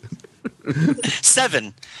Brothers.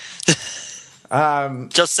 Seven.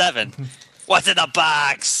 Just seven. What's in the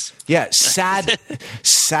box? Yeah, Sad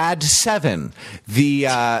Seven,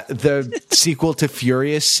 the sequel to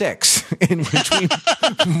Furious 6, in which we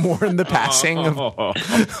mourn the passing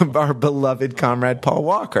of our beloved comrade Paul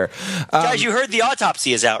Walker. Guys, you heard the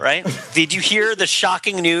autopsy is out, right? Did you hear the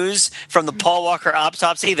shocking news from the Paul Walker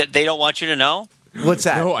autopsy that they don't want you to know? What's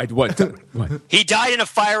that? No, what? He died in a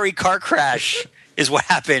fiery car crash. Is what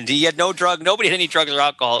happened. He had no drug. Nobody had any drugs or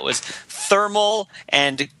alcohol. It was thermal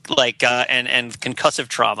and and concussive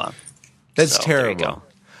trauma. That's so, terrible. There you go.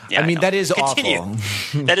 Yeah, I mean, that is Continue.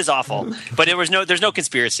 awful. That is awful. But there's no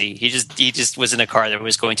conspiracy. He just was in a car that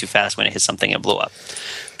was going too fast when it hit something and blew up.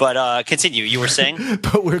 But continue. You were saying?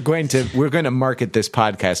 But we're going to market this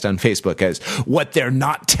podcast on Facebook as what they're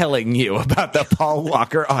not telling you about the Paul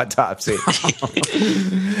Walker autopsy.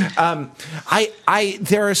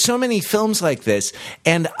 There are so many films like this,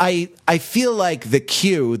 and I feel like the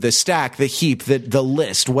queue, the stack, the heap, the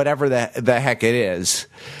list, whatever the heck it is,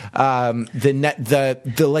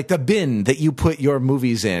 the bin that you put your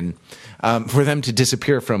movies in, for them to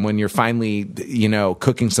disappear from when you're finally,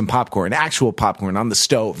 cooking some popcorn, actual popcorn on the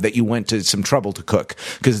stove that you went to some trouble to cook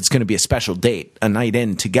because it's going to be a special date, a night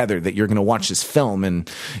in together that you're going to watch this film and,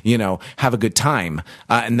 have a good time.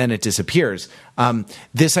 And then it disappears.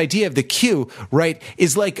 This idea of the queue, right,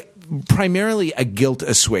 is like primarily a guilt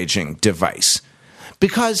assuaging device.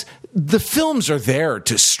 Because the films are there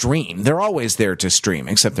to stream. They're always there to stream,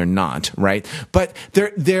 except they're not, right? But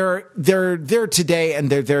they're there today and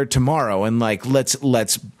they're there tomorrow. And like, let's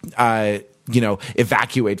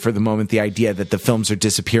evacuate for the moment the idea that the films are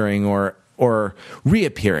disappearing or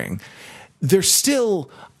reappearing. They're still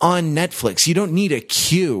on Netflix. You don't need a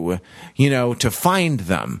queue, to find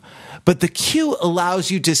them. But the queue allows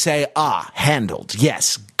you to say, handled.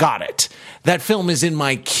 Yes, got it. That film is in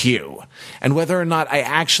my queue. And whether or not I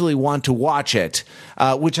actually want to watch it,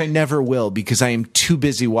 which I never will because I am too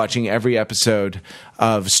busy watching every episode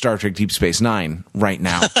of Star Trek Deep Space Nine right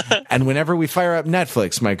now. And whenever we fire up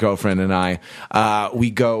Netflix, my girlfriend and I, we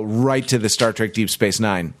go right to the Star Trek Deep Space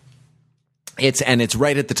Nine. It's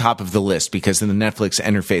right at the top of the list because in the Netflix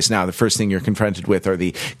interface now, the first thing you're confronted with are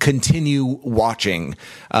the continue watching,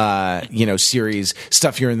 series,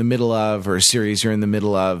 stuff you're in the middle of or series you're in the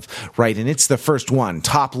middle of, right? And it's the first one,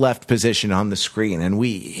 top left position on the screen. And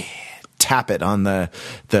we tap it on the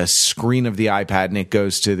screen of the iPad and it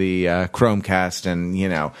goes to the Chromecast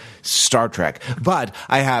and, Star Trek. But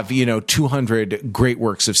I have, 200 great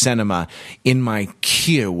works of cinema in my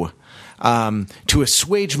queue. To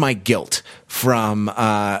assuage my guilt from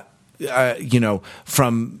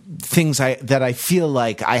things that I feel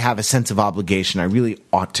like I have a sense of obligation. I really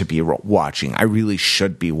ought to be watching. I really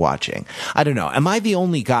should be watching. I don't know. Am I the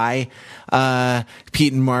only guy,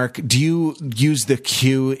 Pete and Mark? Do you use the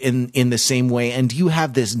queue in the same way? And do you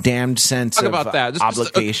have this damned sense of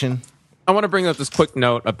obligation? I want to bring up this quick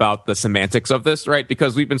note about the semantics of this, right?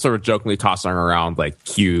 Because we've been sort of jokingly tossing around like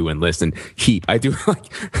queue and list and heap. I think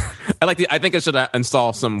I should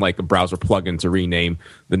install some like a browser plugin to rename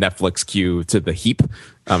the Netflix queue to the heap.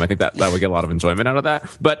 I think that would get a lot of enjoyment out of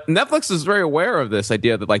that. But Netflix is very aware of this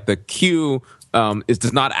idea that like the queue it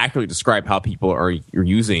does not accurately describe how people were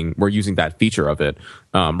using that feature of it.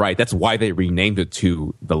 Right. That's why they renamed it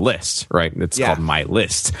to the list. Right. It's called My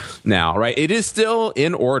List now. Right. It is still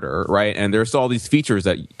in order. Right. And there's all these features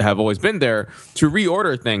that have always been there. To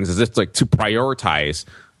reorder things is just like to prioritize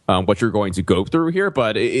what you're going to go through here.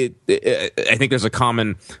 But I think there's a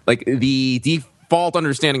common, like, the default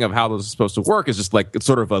understanding of how this is supposed to work is just like it's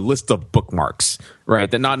sort of a list of bookmarks,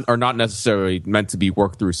 right? That are not necessarily meant to be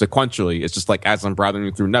worked through sequentially. It's just like, as I'm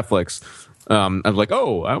browsing through Netflix, I'm like,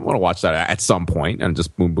 oh, I want to watch that at some point, and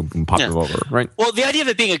just boom, boom, boom, pop it over, right? Well, the idea of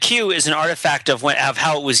it being a queue is an artifact of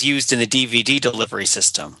how it was used in the DVD delivery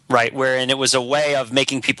system, right? Wherein it was a way of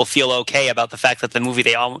making people feel okay about the fact that the movie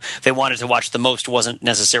they wanted to watch the most wasn't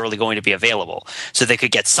necessarily going to be available, so they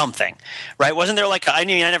could get something, right? Wasn't there like, I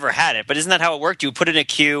mean, I never had it, but isn't that how it worked? You would put in a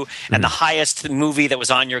queue, and the highest movie that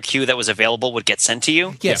was on your queue that was available would get sent to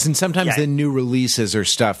you? Yes, and sometimes the new releases or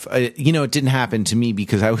stuff, it didn't happen to me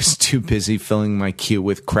because I was too busy filling my queue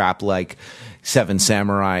with crap like Seven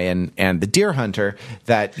Samurai and The Deer Hunter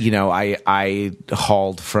that I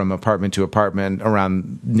hauled from apartment to apartment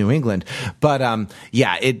around New England. But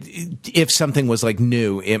if something was like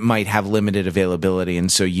new, it might have limited availability,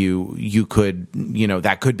 and so you could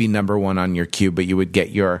that could be number one on your queue, but you would get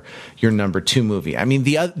your number two movie. I mean,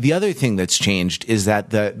 the other thing that's changed is that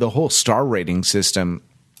the whole star rating system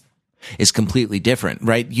is completely different,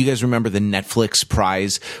 right? You guys remember the Netflix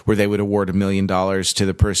prize where they would award $1 million to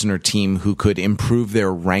the person or team who could improve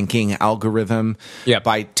their ranking algorithm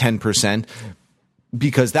by 10%?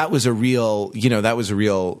 Because that was a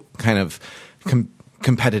real kind of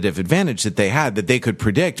competitive advantage that they had, that they could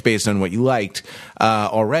predict based on what you liked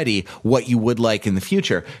already, what you would like in the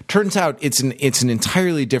future. Turns out it's an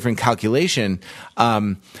entirely different calculation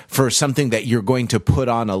for something that you're going to put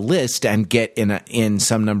on a list and get in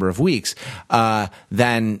some number of weeks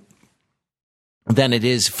than it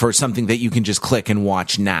is for something that you can just click and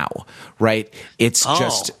watch now, right? It's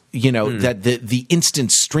just that the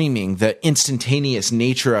instant streaming, the instantaneous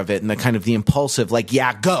nature of it, and the kind of the impulsive, like,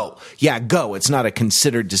 go. It's not a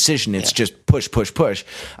considered decision. It's just push.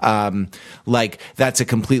 Like, that's a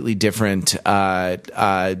completely different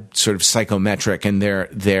sort of psychometric, and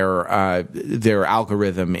their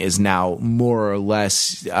algorithm is now more or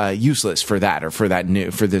less useless for that, or for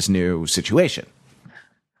this new situation.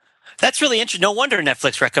 That's really interesting. No wonder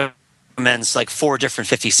Netflix recommends like 4 different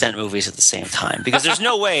 50 Cent movies at the same time, because there's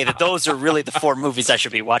no way that those are really the 4 movies I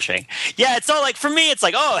should be watching. Yeah, it's all like, for me, it's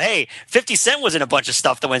like, oh, hey, 50 Cent was in a bunch of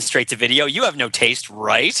stuff that went straight to video. You have no taste,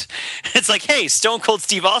 right? It's like, hey, Stone Cold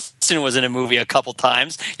Steve Austin was in a movie a couple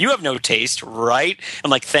times. You have no taste, right? I'm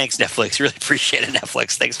like, thanks, Netflix. Really appreciate it,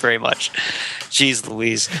 Netflix. Thanks very much. Jeez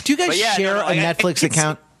Louise. Do you guys share a Netflix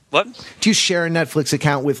account? What? Do you share a Netflix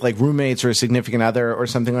account with like roommates or a significant other or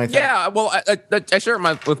something like that? Yeah, well, I share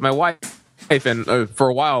it with my wife, and for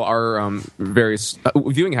a while our various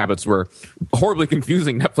viewing habits were horribly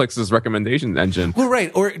confusing Netflix's recommendation engine. Well,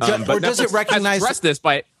 right, or does it recognize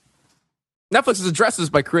Netflix has addressed this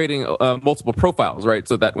by creating multiple profiles, right?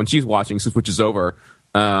 So that when she's watching, she switches over.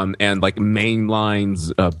 And like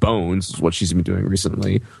mainlines Bones is what she's been doing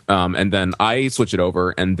recently, and then I switch it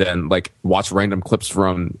over and then like watch random clips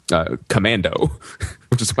from Commando,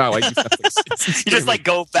 which is how I use Netflix. You just like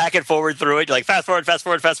go back and forward through it. You're like fast forward,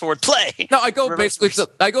 play. No, I go back basically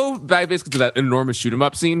to that enormous shoot 'em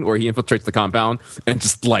up scene where he infiltrates the compound and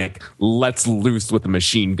just like lets loose with a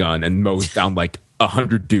machine gun and mows down like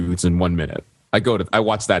 100 dudes in 1 minute. I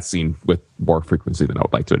watch that scene with more frequency than I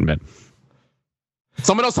would like to admit.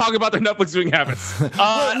 Someone else talking about their Netflix viewing habits.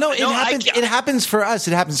 It happens for us.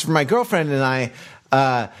 It happens for my girlfriend and I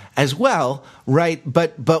as well, right?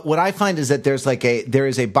 But what I find is that there is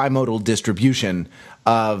a bimodal distribution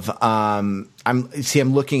of I'm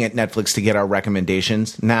looking at Netflix to get our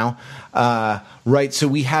recommendations now, right? So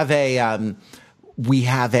we have a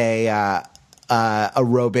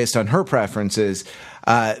row based on her preferences.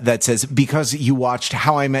 That says, because you watched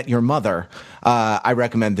How I Met Your Mother, I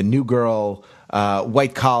recommend The New Girl,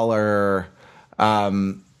 White Collar.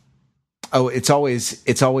 It's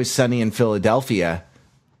always Sunny in Philadelphia.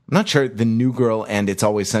 I'm not sure The New Girl and It's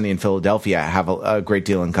Always Sunny in Philadelphia have a great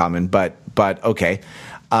deal in common, but okay.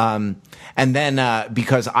 And then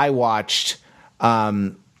because I watched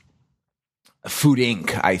Food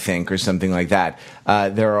Inc., I think, or something like that.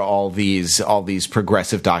 There are all these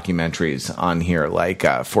progressive documentaries on here, like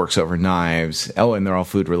Forks Over Knives. Oh, and they're all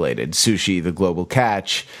food related. Sushi, The Global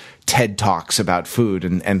Catch, TED Talks about food,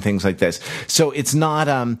 and things like this. So it's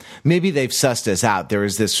not. Maybe they've sussed us out. There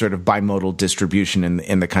is this sort of bimodal distribution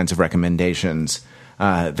in the kinds of recommendations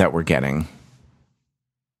that we're getting.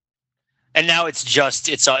 And now it's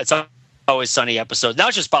Always Sunny episodes. Now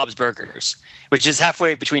it's just Bob's Burgers, which is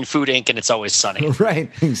halfway between Food Inc. and It's Always Sunny. Right,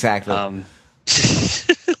 exactly.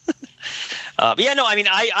 But yeah, no, I mean,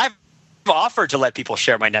 I've offered to let people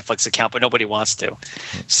share my Netflix account, but nobody wants to.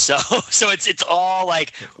 So it's all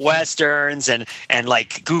like westerns and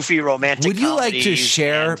like goofy romantic. Would you like to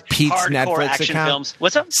share Pete's Netflix account? Films.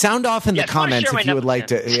 What's up? Sound off in the comments if you would like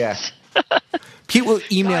to. Yeah, Pete will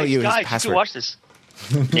email you his password. You watch this.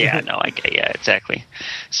 Yeah, no, yeah, exactly.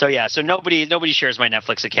 So nobody shares my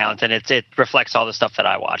Netflix account, and it reflects all the stuff that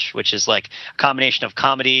I watch, which is like a combination of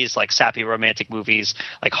comedies, like sappy romantic movies,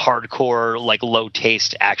 like hardcore, like low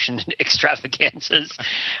taste action extravaganzas.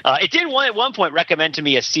 It did at one point recommend to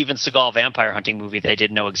me a Steven Seagal vampire hunting movie that I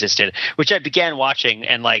didn't know existed, which I began watching,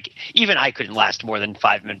 and like even I couldn't last more than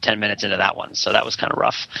 10 minutes into that one, so that was kind of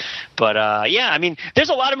rough. But yeah, I mean, there's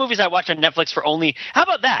a lot of movies I watch on Netflix for only. How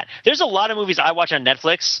about that? There's a lot of movies I watch on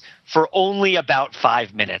Netflix for only about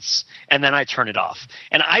 5 minutes, and then I turn it off.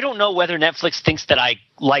 And I don't know whether Netflix thinks that I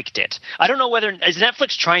liked it. I don't know whether is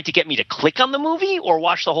Netflix trying to get me to click on the movie or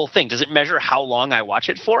watch the whole thing. Does it measure how long I watch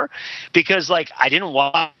it for? Because like I didn't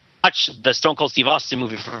watch the Stone Cold Steve Austin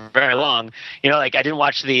movie for very long. You know, like I didn't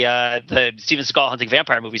watch the Steven Seagal hunting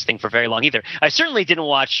vampire movies thing for very long either. I certainly didn't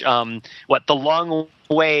watch the Long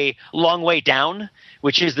Way Down,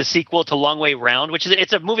 which is the sequel to Long Way Round, which is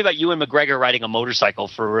it's a movie about Ewan McGregor riding a motorcycle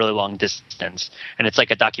for a really long distance, and it's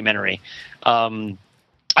like a documentary.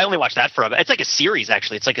 I only watched that it's like a series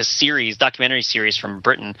actually. It's like a documentary series from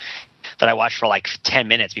Britain that I watched for like 10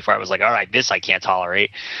 minutes before I was like, all right, this I can't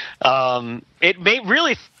tolerate. It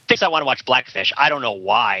really thinks I want to watch Blackfish. I don't know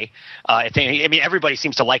why. I mean, everybody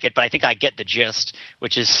seems to like it, but I think I get the gist,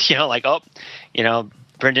 which is,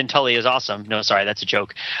 Brendan Tully is awesome. No, sorry, that's a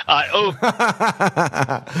joke.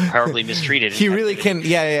 Horribly mistreated. He really can.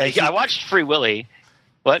 Yeah. I watched Free Willy.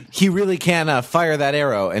 What? He really can fire that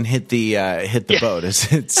arrow and hit the boat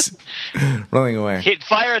as it's rolling away.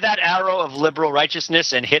 Fire that arrow of liberal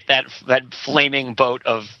righteousness and hit that flaming boat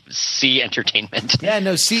of sea entertainment. Yeah,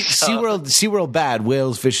 no, SeaWorld bad,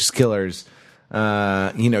 whales, vicious killers.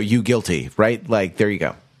 You guilty, right? Like, there you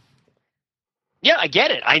go. Yeah, I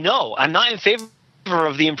get it. I know. I'm not in favor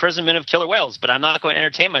of the imprisonment of killer whales, but I'm not going to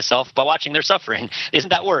entertain myself by watching their suffering.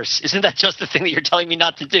 Isn't that worse? Isn't that just the thing that you're telling me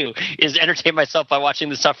not to do, is entertain myself by watching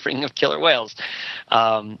the suffering of killer whales?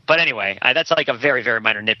 But anyway, that's like a very, very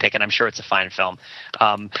minor nitpick, and I'm sure it's a fine film.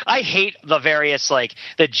 I hate the various, like,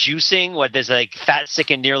 the juicing, what there's like Fat,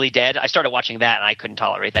 Sick, and Nearly Dead. I started watching that, and I couldn't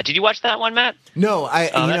tolerate that. Did you watch that one, Matt? No,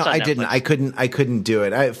 I didn't. I couldn't do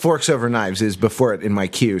it. Forks Over Knives is before it in my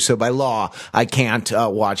queue, so by law, I can't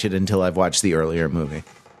watch it until I've watched the earlier movie.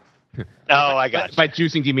 Oh, I got it. By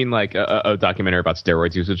juicing, do you mean like a documentary about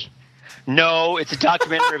steroids usage? No, it's a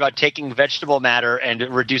documentary about taking vegetable matter and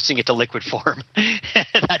reducing it to liquid form.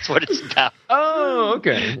 That's what it's about. Oh,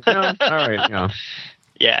 okay. Yeah, all right. Yeah.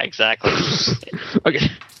 Yeah, exactly. Okay.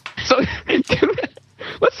 So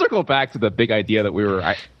let's circle back to the big idea that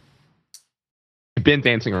I've been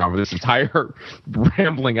dancing around with this entire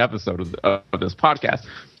rambling episode of this podcast,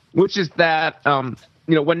 which is that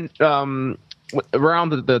when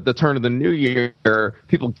around the turn of the new year,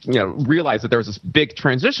 people realized that there was this big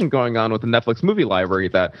transition going on with the Netflix movie library,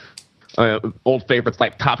 that old favorites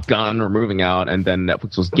like Top Gun were moving out, and then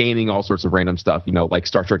Netflix was gaining all sorts of random stuff, like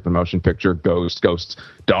Star Trek the Motion Picture, Ghost,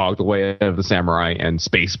 Dog, The Way of the Samurai, and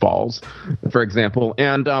Spaceballs, for example.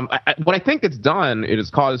 And what I think it's done, it has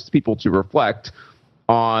caused people to reflect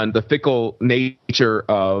on the fickle nature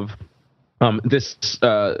of this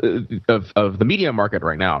of the media market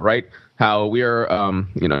right now, right? How we are,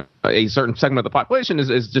 a certain segment of the population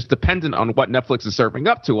is just dependent on what Netflix is serving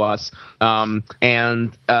up to us,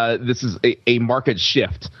 and this is a market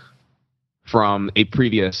shift from a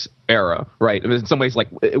previous era, right? I mean, in some ways, like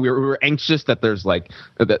we're anxious that there's like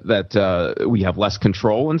that we have less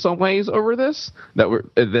control in some ways over this. That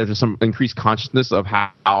there's some increased consciousness of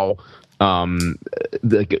how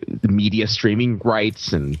the media streaming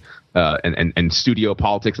rights and studio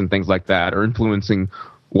politics and things like that are influencing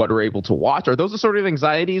what we're able to watch. Are those the sort of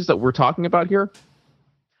anxieties that we're talking about here?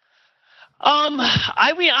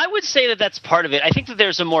 I mean, I would say that that's part of it. I think that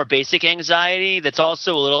there's a more basic anxiety that's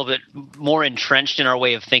also a little bit more entrenched in our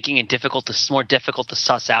way of thinking and more difficult to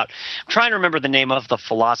suss out. I'm trying to remember the name of the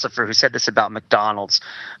philosopher who said this about McDonald's,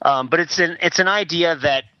 but it's an idea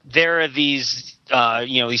that there are these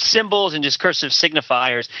these symbols and discursive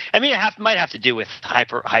signifiers. I mean, it might have to do with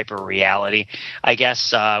hyper reality, I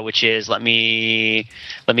guess, which is let me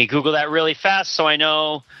Google that really fast so I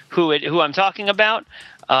know who I'm talking about.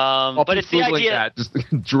 But it's the idea that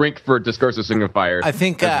just drink for discursive signifiers. I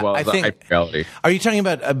think. As well as hyper reality. Are you talking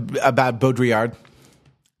about Baudrillard?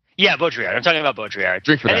 Yeah, Baudrillard. I'm talking about Baudrillard.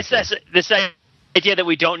 Drink for and that. It's this idea that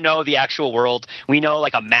we don't know the actual world. We know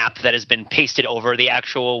like a map that has been pasted over the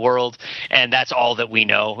actual world, and that's all that we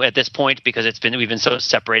know at this point because we've been so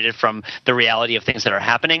separated from the reality of things that are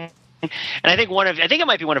happening. And I think it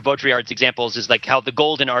might be one of Baudrillard's examples is like how the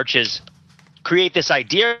Golden Arches create this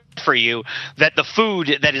idea for you that the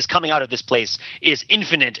food that is coming out of this place is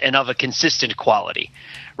infinite and of a consistent quality,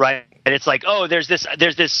 right? And it's like, oh, there's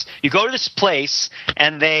this, you go to this place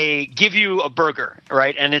and they give you a burger,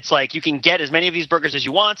 right? And it's like, you can get as many of these burgers as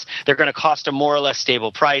you want. They're going to cost a more or less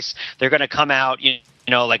stable price. They're going to come out, you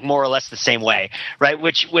know, like more or less the same way, right?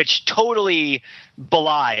 Which totally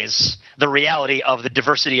belies the reality of the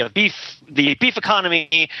diversity of beef, the beef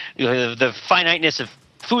economy, the finiteness of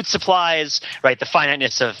food supplies, right? The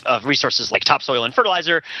finiteness of resources like topsoil and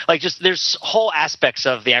fertilizer. Like just there's whole aspects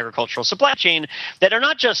of the agricultural supply chain that are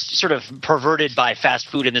not just sort of perverted by fast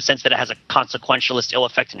food in the sense that it has a consequentialist ill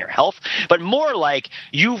effect in your health, but more like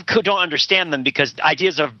you don't understand them because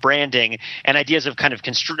ideas of branding and ideas of kind of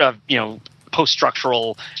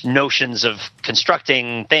post-structural notions of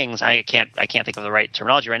constructing things. I can't think of the right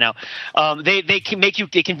terminology right now. They convince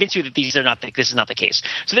you that this is not the case.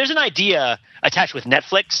 So there's an idea attached with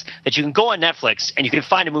Netflix that you can go on Netflix and you can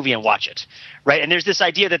find a movie and watch it, right? And there's this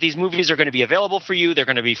idea that these movies are going to be available for you. They're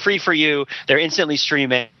going to be free for you. They're instantly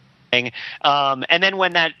streaming. And then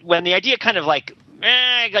when the idea kind of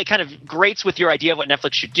kind of grates with your idea of what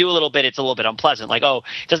Netflix should do a little bit, it's a little bit unpleasant. Like, oh,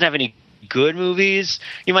 it doesn't have any good movies,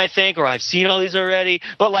 you might think, or I've seen all these already.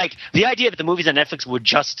 But like the idea that the movies on Netflix would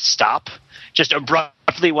just stop, just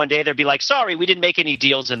abruptly one day they'd be like, sorry, we didn't make any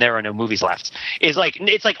deals and there are no movies left, is like,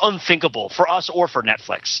 it's like unthinkable for us or for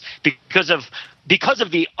Netflix because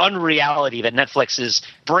of the unreality that Netflix's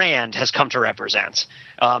brand has come to represent.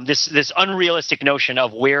 This unrealistic notion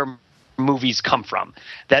of where movies come from,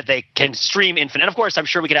 that they can stream infinite. And of course, I'm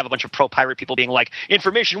sure we could have a bunch of pro-pirate people being like,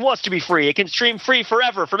 information wants to be free. It can stream free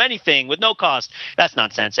forever from anything with no cost. That's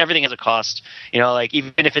nonsense. Everything has a cost, like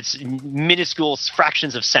even if it's minuscule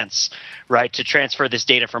fractions of cents, right, to transfer this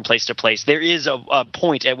data from place to place. There is a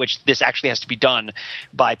point at which this actually has to be done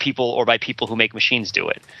by people or by people who make machines do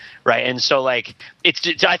it, right? And so like,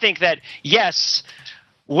 I think that, yes,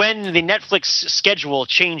 when the Netflix schedule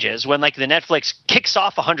changes, when like the Netflix kicks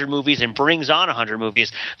off 100 movies and brings on 100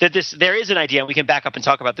 movies, there is an idea, and we can back up and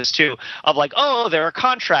talk about this too, of like, oh, there are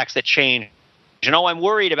contracts that change. I'm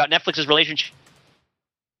worried about Netflix's relationship.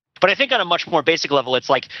 But I think on a much more basic level, it's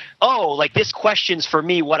like, oh, like this questions for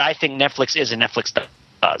me what I think Netflix is and Netflix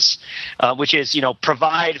does, which is,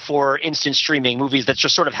 provide for instant streaming movies that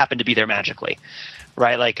just sort of happen to be there magically.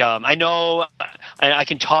 Right, like I know I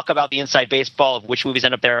can talk about the inside baseball of which movies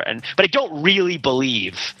end up there, but I don't really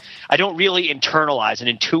internalize and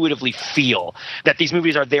intuitively feel that these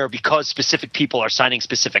movies are there because specific people are signing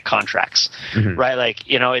specific contracts, right? Like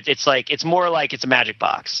it's more like it's a magic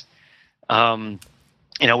box,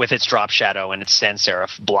 with its drop shadow and its sans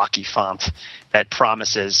serif blocky font that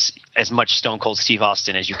promises as much Stone Cold Steve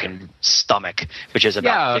Austin as you can stomach, which is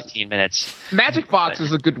about 15 minutes. Magic box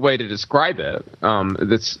is a good way to describe it.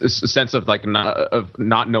 This sense of like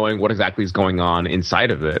not knowing what exactly is going on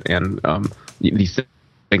inside of it, and these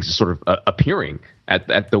things are sort of appearing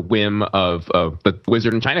at the whim of the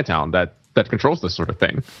wizard in Chinatown that controls this sort of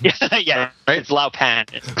thing. Yeah, right? It's Lao Pan.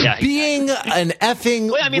 Being an effing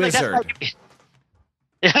wizard.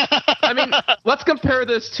 I mean, let's compare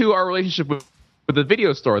this to our relationship with the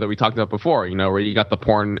video store that we talked about before, where you got the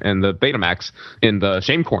porn and the Betamax in the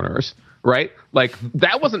shame corners, right? Like,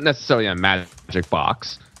 that wasn't necessarily a magic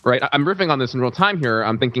box, right? I'm riffing on this in real time here.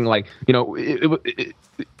 I'm thinking, like,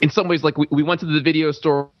 in some ways, like, we went to the video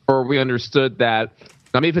store, or we understood that,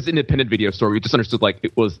 I mean, if it's an independent video store, we just understood, like,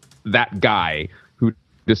 it was that guy who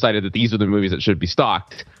decided that these are the movies that should be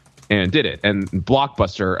stocked, and did it. And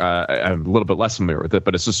Blockbuster, I'm a little bit less familiar with it,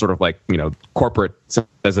 but it's just sort of like, corporate says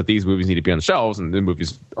that these movies need to be on the shelves, and the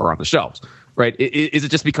movies are on the shelves, right? Is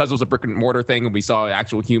it just because it was a brick and mortar thing and we saw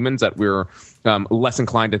actual humans that we're less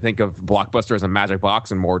inclined to think of Blockbuster as a magic box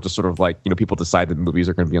and more just sort of like, people decide that movies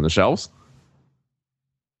are going to be on the shelves?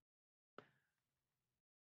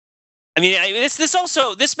 I mean,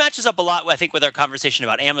 this matches up a lot, I think, with our conversation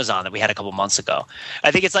about Amazon that we had a couple months ago.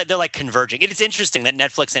 I think it's like they're like converging. It's interesting that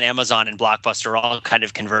Netflix and Amazon and Blockbuster are all kind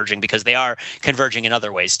of converging because they are converging in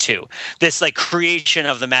other ways too. This like creation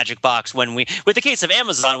of the magic box. With the case of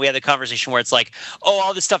Amazon, we had the conversation where it's like, oh,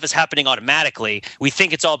 all this stuff is happening automatically. We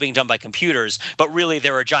think it's all being done by computers, but really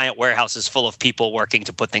there are giant warehouses full of people working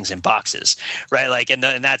to put things in boxes, right? Like, and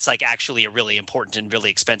that's like actually a really important and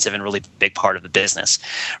really expensive and really big part of the business,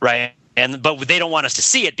 right? but they don't want us to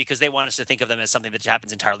see it because they want us to think of them as something that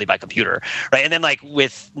happens entirely by computer, right? And then like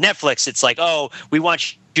with Netflix, it's like, oh, we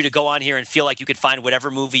want you to go on here and feel like you could find whatever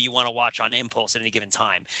movie you want to watch on impulse at any given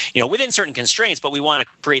time, within certain constraints, but we want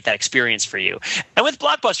to create that experience for you. And with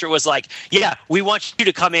Blockbuster, it was like, yeah, we want you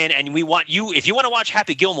to come in and we want you, if you want to watch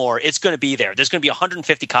Happy Gilmore, it's going to be there. There's going to be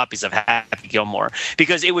 150 copies of Happy Gilmore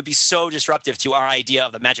because it would be so disruptive to our idea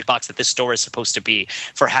of the magic box that this store is supposed to be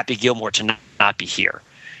for Happy Gilmore to not be here.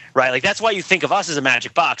 Right, like that's why you think of us as a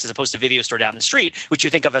magic box as opposed to Video Store down the street, which you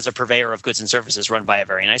think of as a purveyor of goods and services run by a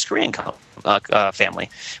very nice Korean family,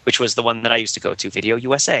 which was the one that I used to go to, Video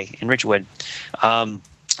USA in Ridgewood.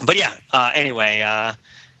 But yeah, anyway, yeah,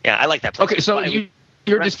 I like that place. Okay, so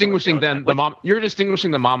you're distinguishing then you're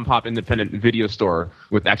distinguishing the mom and pop independent video store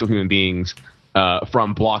with actual human beings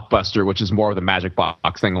from Blockbuster, which is more of the magic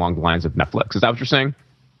box thing along the lines of Netflix. Is that what you're saying?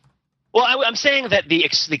 Well, I'm saying that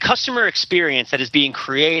the customer experience that is being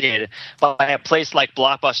created by a place like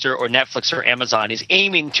Blockbuster or Netflix or Amazon is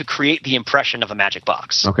aiming to create the impression of a magic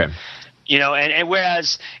box. Okay. And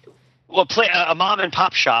whereas a mom and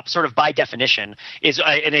pop shop, sort of by definition, is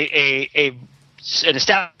an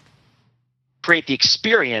establishment create the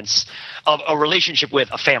experience of a relationship with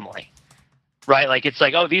a family, right? Like it's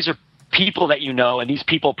like, oh, these are people that and these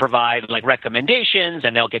people provide like recommendations,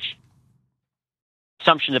 and they'll get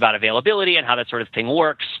assumptions about availability and how that sort of thing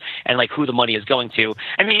works and like who the money is going to.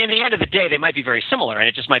 I mean, in the end of the day, they might be very similar, and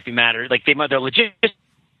it just might be like they're legit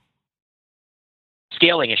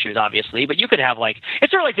scaling issues, obviously, but you could have like, it's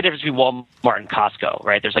sort of like the difference between Walmart and Costco,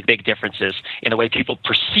 right? There's like big differences in the way people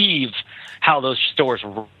perceive how those stores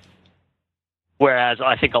work. Whereas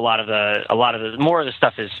I think a lot of the more of the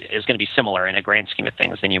stuff is going to be similar in a grand scheme of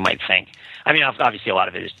things than you might think. I mean, obviously a lot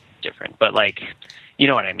of it is different, but like, you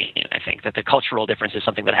know what I mean? I think that the cultural difference is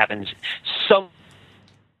something that happens so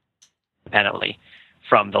independently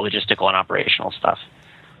from the logistical and operational stuff.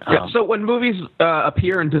 Yeah, so when movies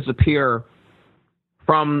appear and disappear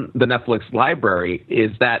from the Netflix library,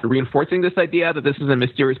 is that reinforcing this idea that this is a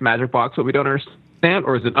mysterious magic box that we don't understand,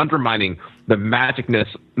 or is it undermining the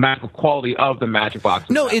magical quality of the magic box?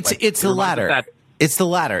 No, it's the latter. It's the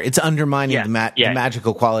latter. It's undermining the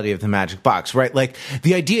magical quality of the magic box, right? Like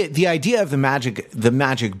the idea of the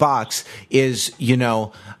magic box is,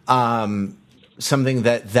 something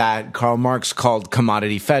that Karl Marx called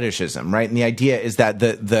commodity fetishism, right? And the idea is that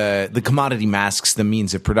the commodity masks the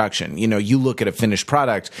means of production. You look at a finished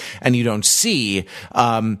product and you don't see,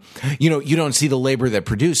 you don't see the labor that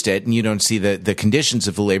produced it, and you don't see the conditions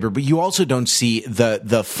of the labor, but you also don't see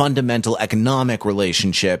the fundamental economic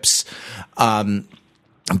relationships,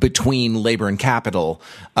 between labor and capital,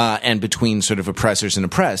 and between sort of oppressors and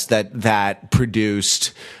oppressed that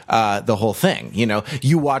produced the whole thing.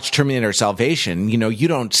 You watch Terminator Salvation, you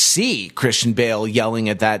don't see Christian Bale yelling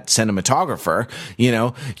at that cinematographer.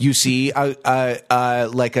 You see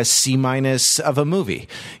like a C- of a movie.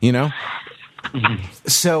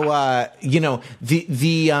 So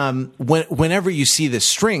whenever you see the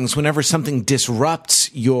strings, whenever something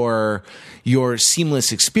disrupts your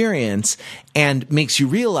seamless experience and makes you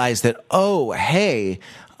realize that, oh, hey,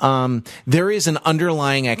 there is an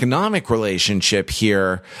underlying economic relationship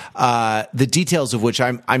here, the details of which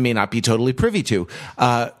I may not be totally privy to.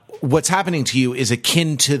 What's happening to you is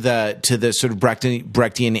akin to the sort of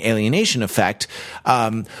Brechtian alienation effect,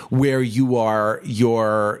 where the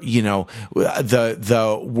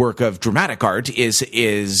work of dramatic art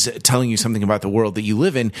is telling you something about the world that you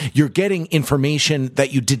live in. You're getting information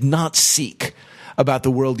that you did not seek about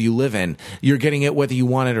the world you live in. You're getting it whether you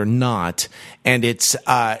want it or not, and it's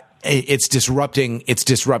disrupting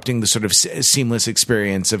the sort of seamless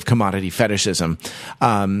experience of commodity fetishism.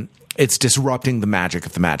 It's disrupting the magic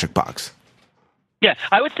of the magic box. Yeah,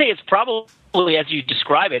 I would say it's probably, as you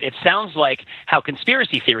describe it, it sounds like how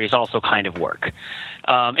conspiracy theories also kind of work,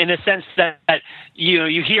 in the sense that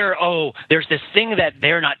you hear, oh, there's this thing that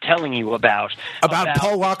they're not telling you about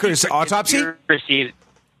Paul Walker's autopsy.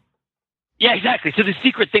 Yeah, exactly. So the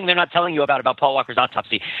secret thing they're not telling you about Paul Walker's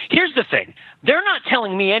autopsy. Here's the thing. They're not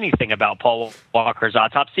telling me anything about Paul Walker's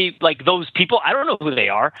autopsy. Like those people, I don't know who they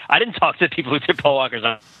are. I didn't talk to the people who did Paul Walker's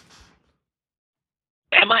autopsy.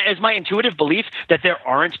 Is my intuitive belief that there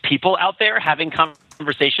aren't people out there having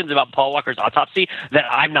conversations about Paul Walker's autopsy that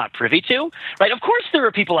I'm not privy to, right? Of course there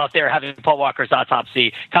are people out there having Paul Walker's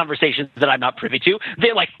autopsy conversations that I'm not privy to.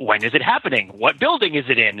 They're like, when is it happening? What building is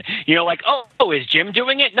it in? Like, oh, is Jim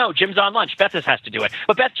doing it? No, Jim's on lunch. Beth has to do it.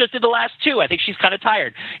 But Beth just did the last two. I think she's kind of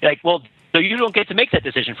tired. You're like, well, so you don't get to make that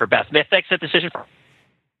decision for Beth. Beth makes that decision for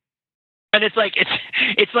And it's like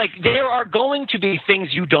there are going to be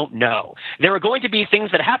things you don't know. There are going to be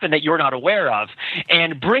things that happen that you're not aware of,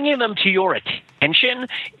 and bringing them to your attention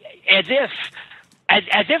as if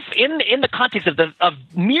in the context of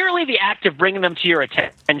merely the act of bringing them to your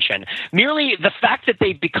attention, merely the fact that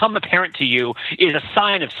they become apparent to you is a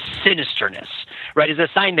sign of sinisterness, right? Is a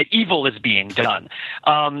sign that evil is being done.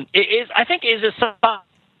 I think is a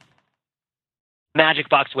magic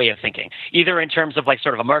box way of thinking, either in terms of like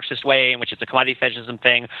sort of a Marxist way in which it's a commodity fetishism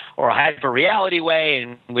thing, or a hyper reality way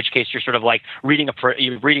in which case you're sort of like reading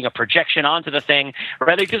a projection onto the thing.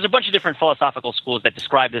 Right? There's a bunch of different philosophical schools that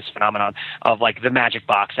describe this phenomenon of like the magic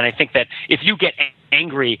box, and I think that if you get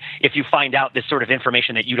angry if you find out this sort of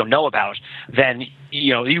information that you don't know about, then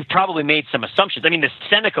you've probably made some assumptions. I mean, the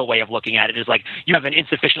Seneca way of looking at it is like you have an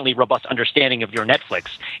insufficiently robust understanding of your Netflix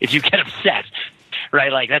if you get upset.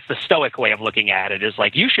 Right, like that's the Stoic way of looking at it. Is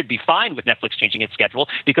like you should be fine with Netflix changing its schedule,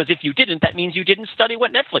 because if you didn't, that means you didn't study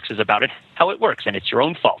what Netflix is about and how it works, and it's your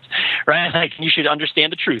own fault. Right, like you should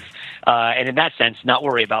understand the truth, and in that sense, not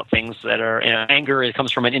worry about things that are anger. It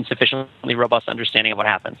comes from an insufficiently robust understanding of what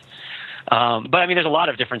happens. But I mean, there's a lot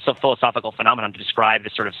of different philosophical phenomena to describe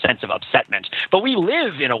this sort of sense of upsetment. But we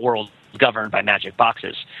live in a world governed by magic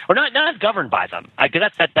boxes, or not governed by them.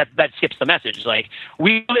 Because that skips the message. Like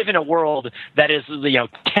we live in a world that is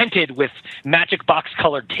tented with magic box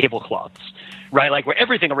colored tablecloths. Right, like where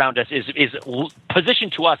everything around us is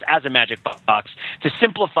positioned to us as a magic box to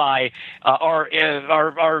simplify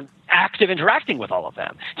our act of interacting with all of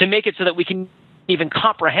them, to make it so that we can even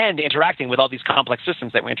comprehend interacting with all these complex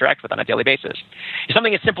systems that we interact with on a daily basis.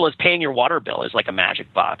 Something as simple as paying your water bill is like a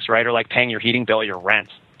magic box, right? Or like paying your heating bill, your rent,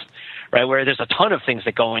 right? Where there's a ton of things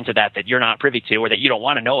that go into that you're not privy to or that you don't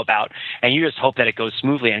want to know about, and you just hope that it goes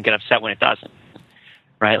smoothly and get upset when it doesn't,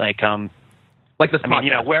 right? Like this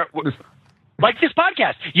podcast. Like this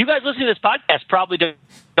podcast. You guys listening to this podcast probably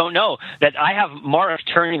don't know that I have Mark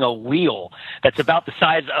turning a wheel that's about the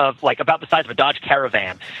size of a Dodge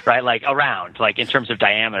Caravan, right? Like around, like in terms of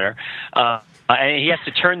diameter. And he has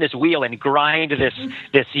to turn this wheel and grind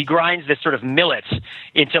he grinds this sort of millet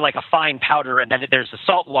into like a fine powder, and then there's a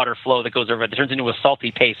salt water flow that goes over it that turns into a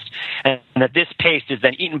salty paste, and that this paste is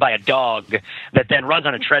then eaten by a dog that then runs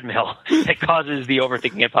on a treadmill that causes the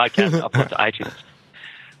Overthinking It podcast to upload to iTunes.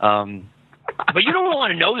 But you don't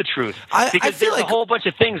want to know the truth, because there's a whole bunch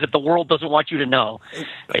of things that the world doesn't want you to know.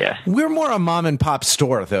 But yeah, we're more a mom and pop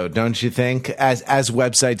store, though, don't you think? As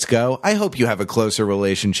websites go, I hope you have a closer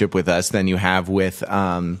relationship with us than you have with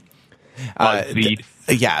BuzzFeed.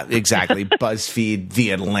 Yeah, exactly. BuzzFeed,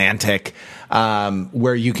 The Atlantic,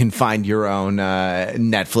 where you can find your own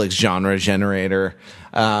Netflix genre generator,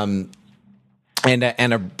 and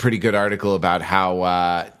a pretty good article about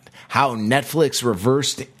how Netflix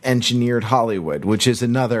reversed engineered Hollywood, which is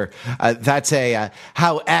another,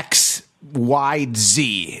 how X, Y,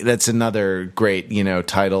 Z. That's another great,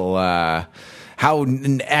 title, how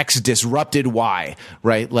X disrupted Y,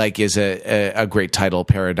 right? Like is a great title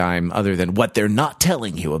paradigm other than what they're not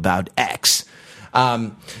telling you about X.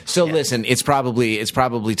 Listen, it's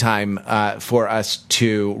probably time for us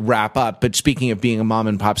to wrap up. But speaking of being a mom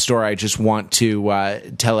and pop store, I just want to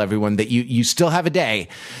tell everyone that you still have a day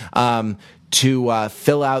to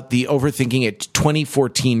fill out the Overthinking It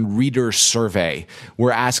 2014 reader survey.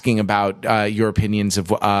 We're asking about your opinions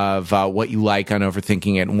of what you like on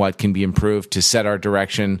Overthinking It and what can be improved to set our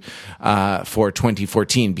direction for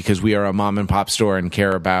 2014, because we are a mom and pop store and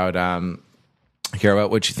care about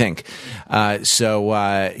what you think. We're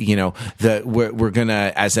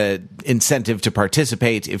gonna, as a incentive to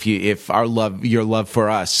participate, if your love for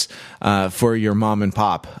us, for your mom and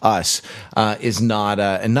pop, us, is not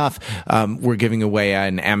enough, we're giving away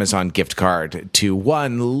an Amazon gift card to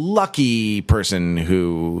one lucky person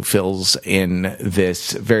who fills in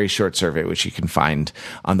this very short survey, which you can find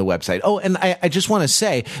on the website. Oh, and I just want to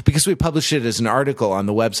say, because we published it as an article on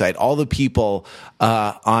the website, all the people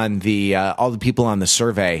on the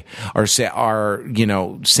survey are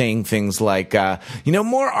saying things like,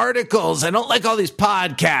 more articles. I don't like all these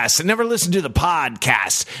podcasts. I never listen to the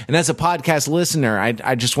podcasts. And as a podcast listener,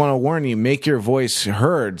 I just want to warn you, make your voice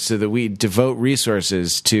heard so that we devote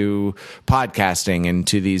resources to podcasting and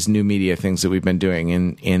to these new media things that we've been doing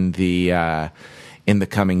in the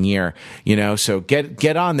coming year. So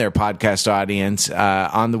get on there, podcast audience,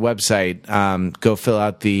 on the website. Go fill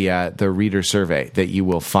out the reader survey that you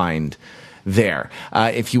will find there.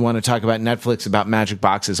 If you want to talk about Netflix, about magic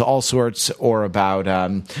boxes, all sorts, or about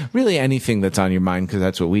really anything that's on your mind, because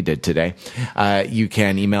that's what we did today, you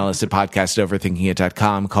can email us at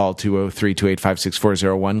podcast@overthinkingit.com, call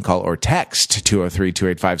 203-285-6401, call or text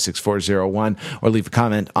 203-285-6401, or leave a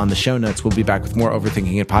comment on the show notes. We'll be back with more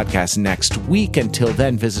Overthinking It podcast next week. Until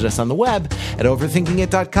then, visit us on the web at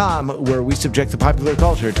overthinkingit.com, where we subject the popular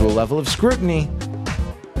culture to a level of scrutiny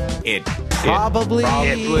it probably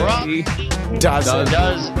doesn't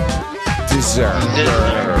deserve.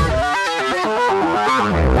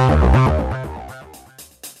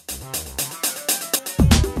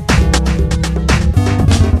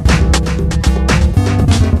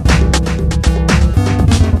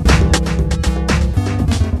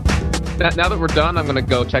 Now that we're done, I'm going to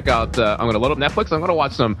go check out, I'm going to load up Netflix. I'm going to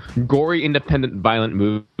watch some gory, independent, violent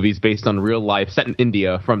movies based on real life, set in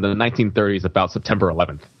India from the 1930s about September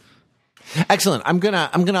 11th. Excellent. I'm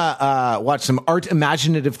gonna watch some art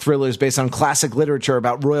imaginative thrillers based on classic literature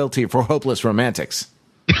about royalty for hopeless romantics.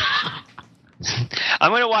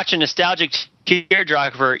 I'm going to watch a nostalgic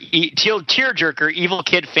tearjerker, evil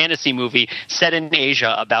kid fantasy movie set in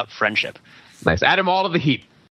Asia about friendship. Nice. Add them all to the heap.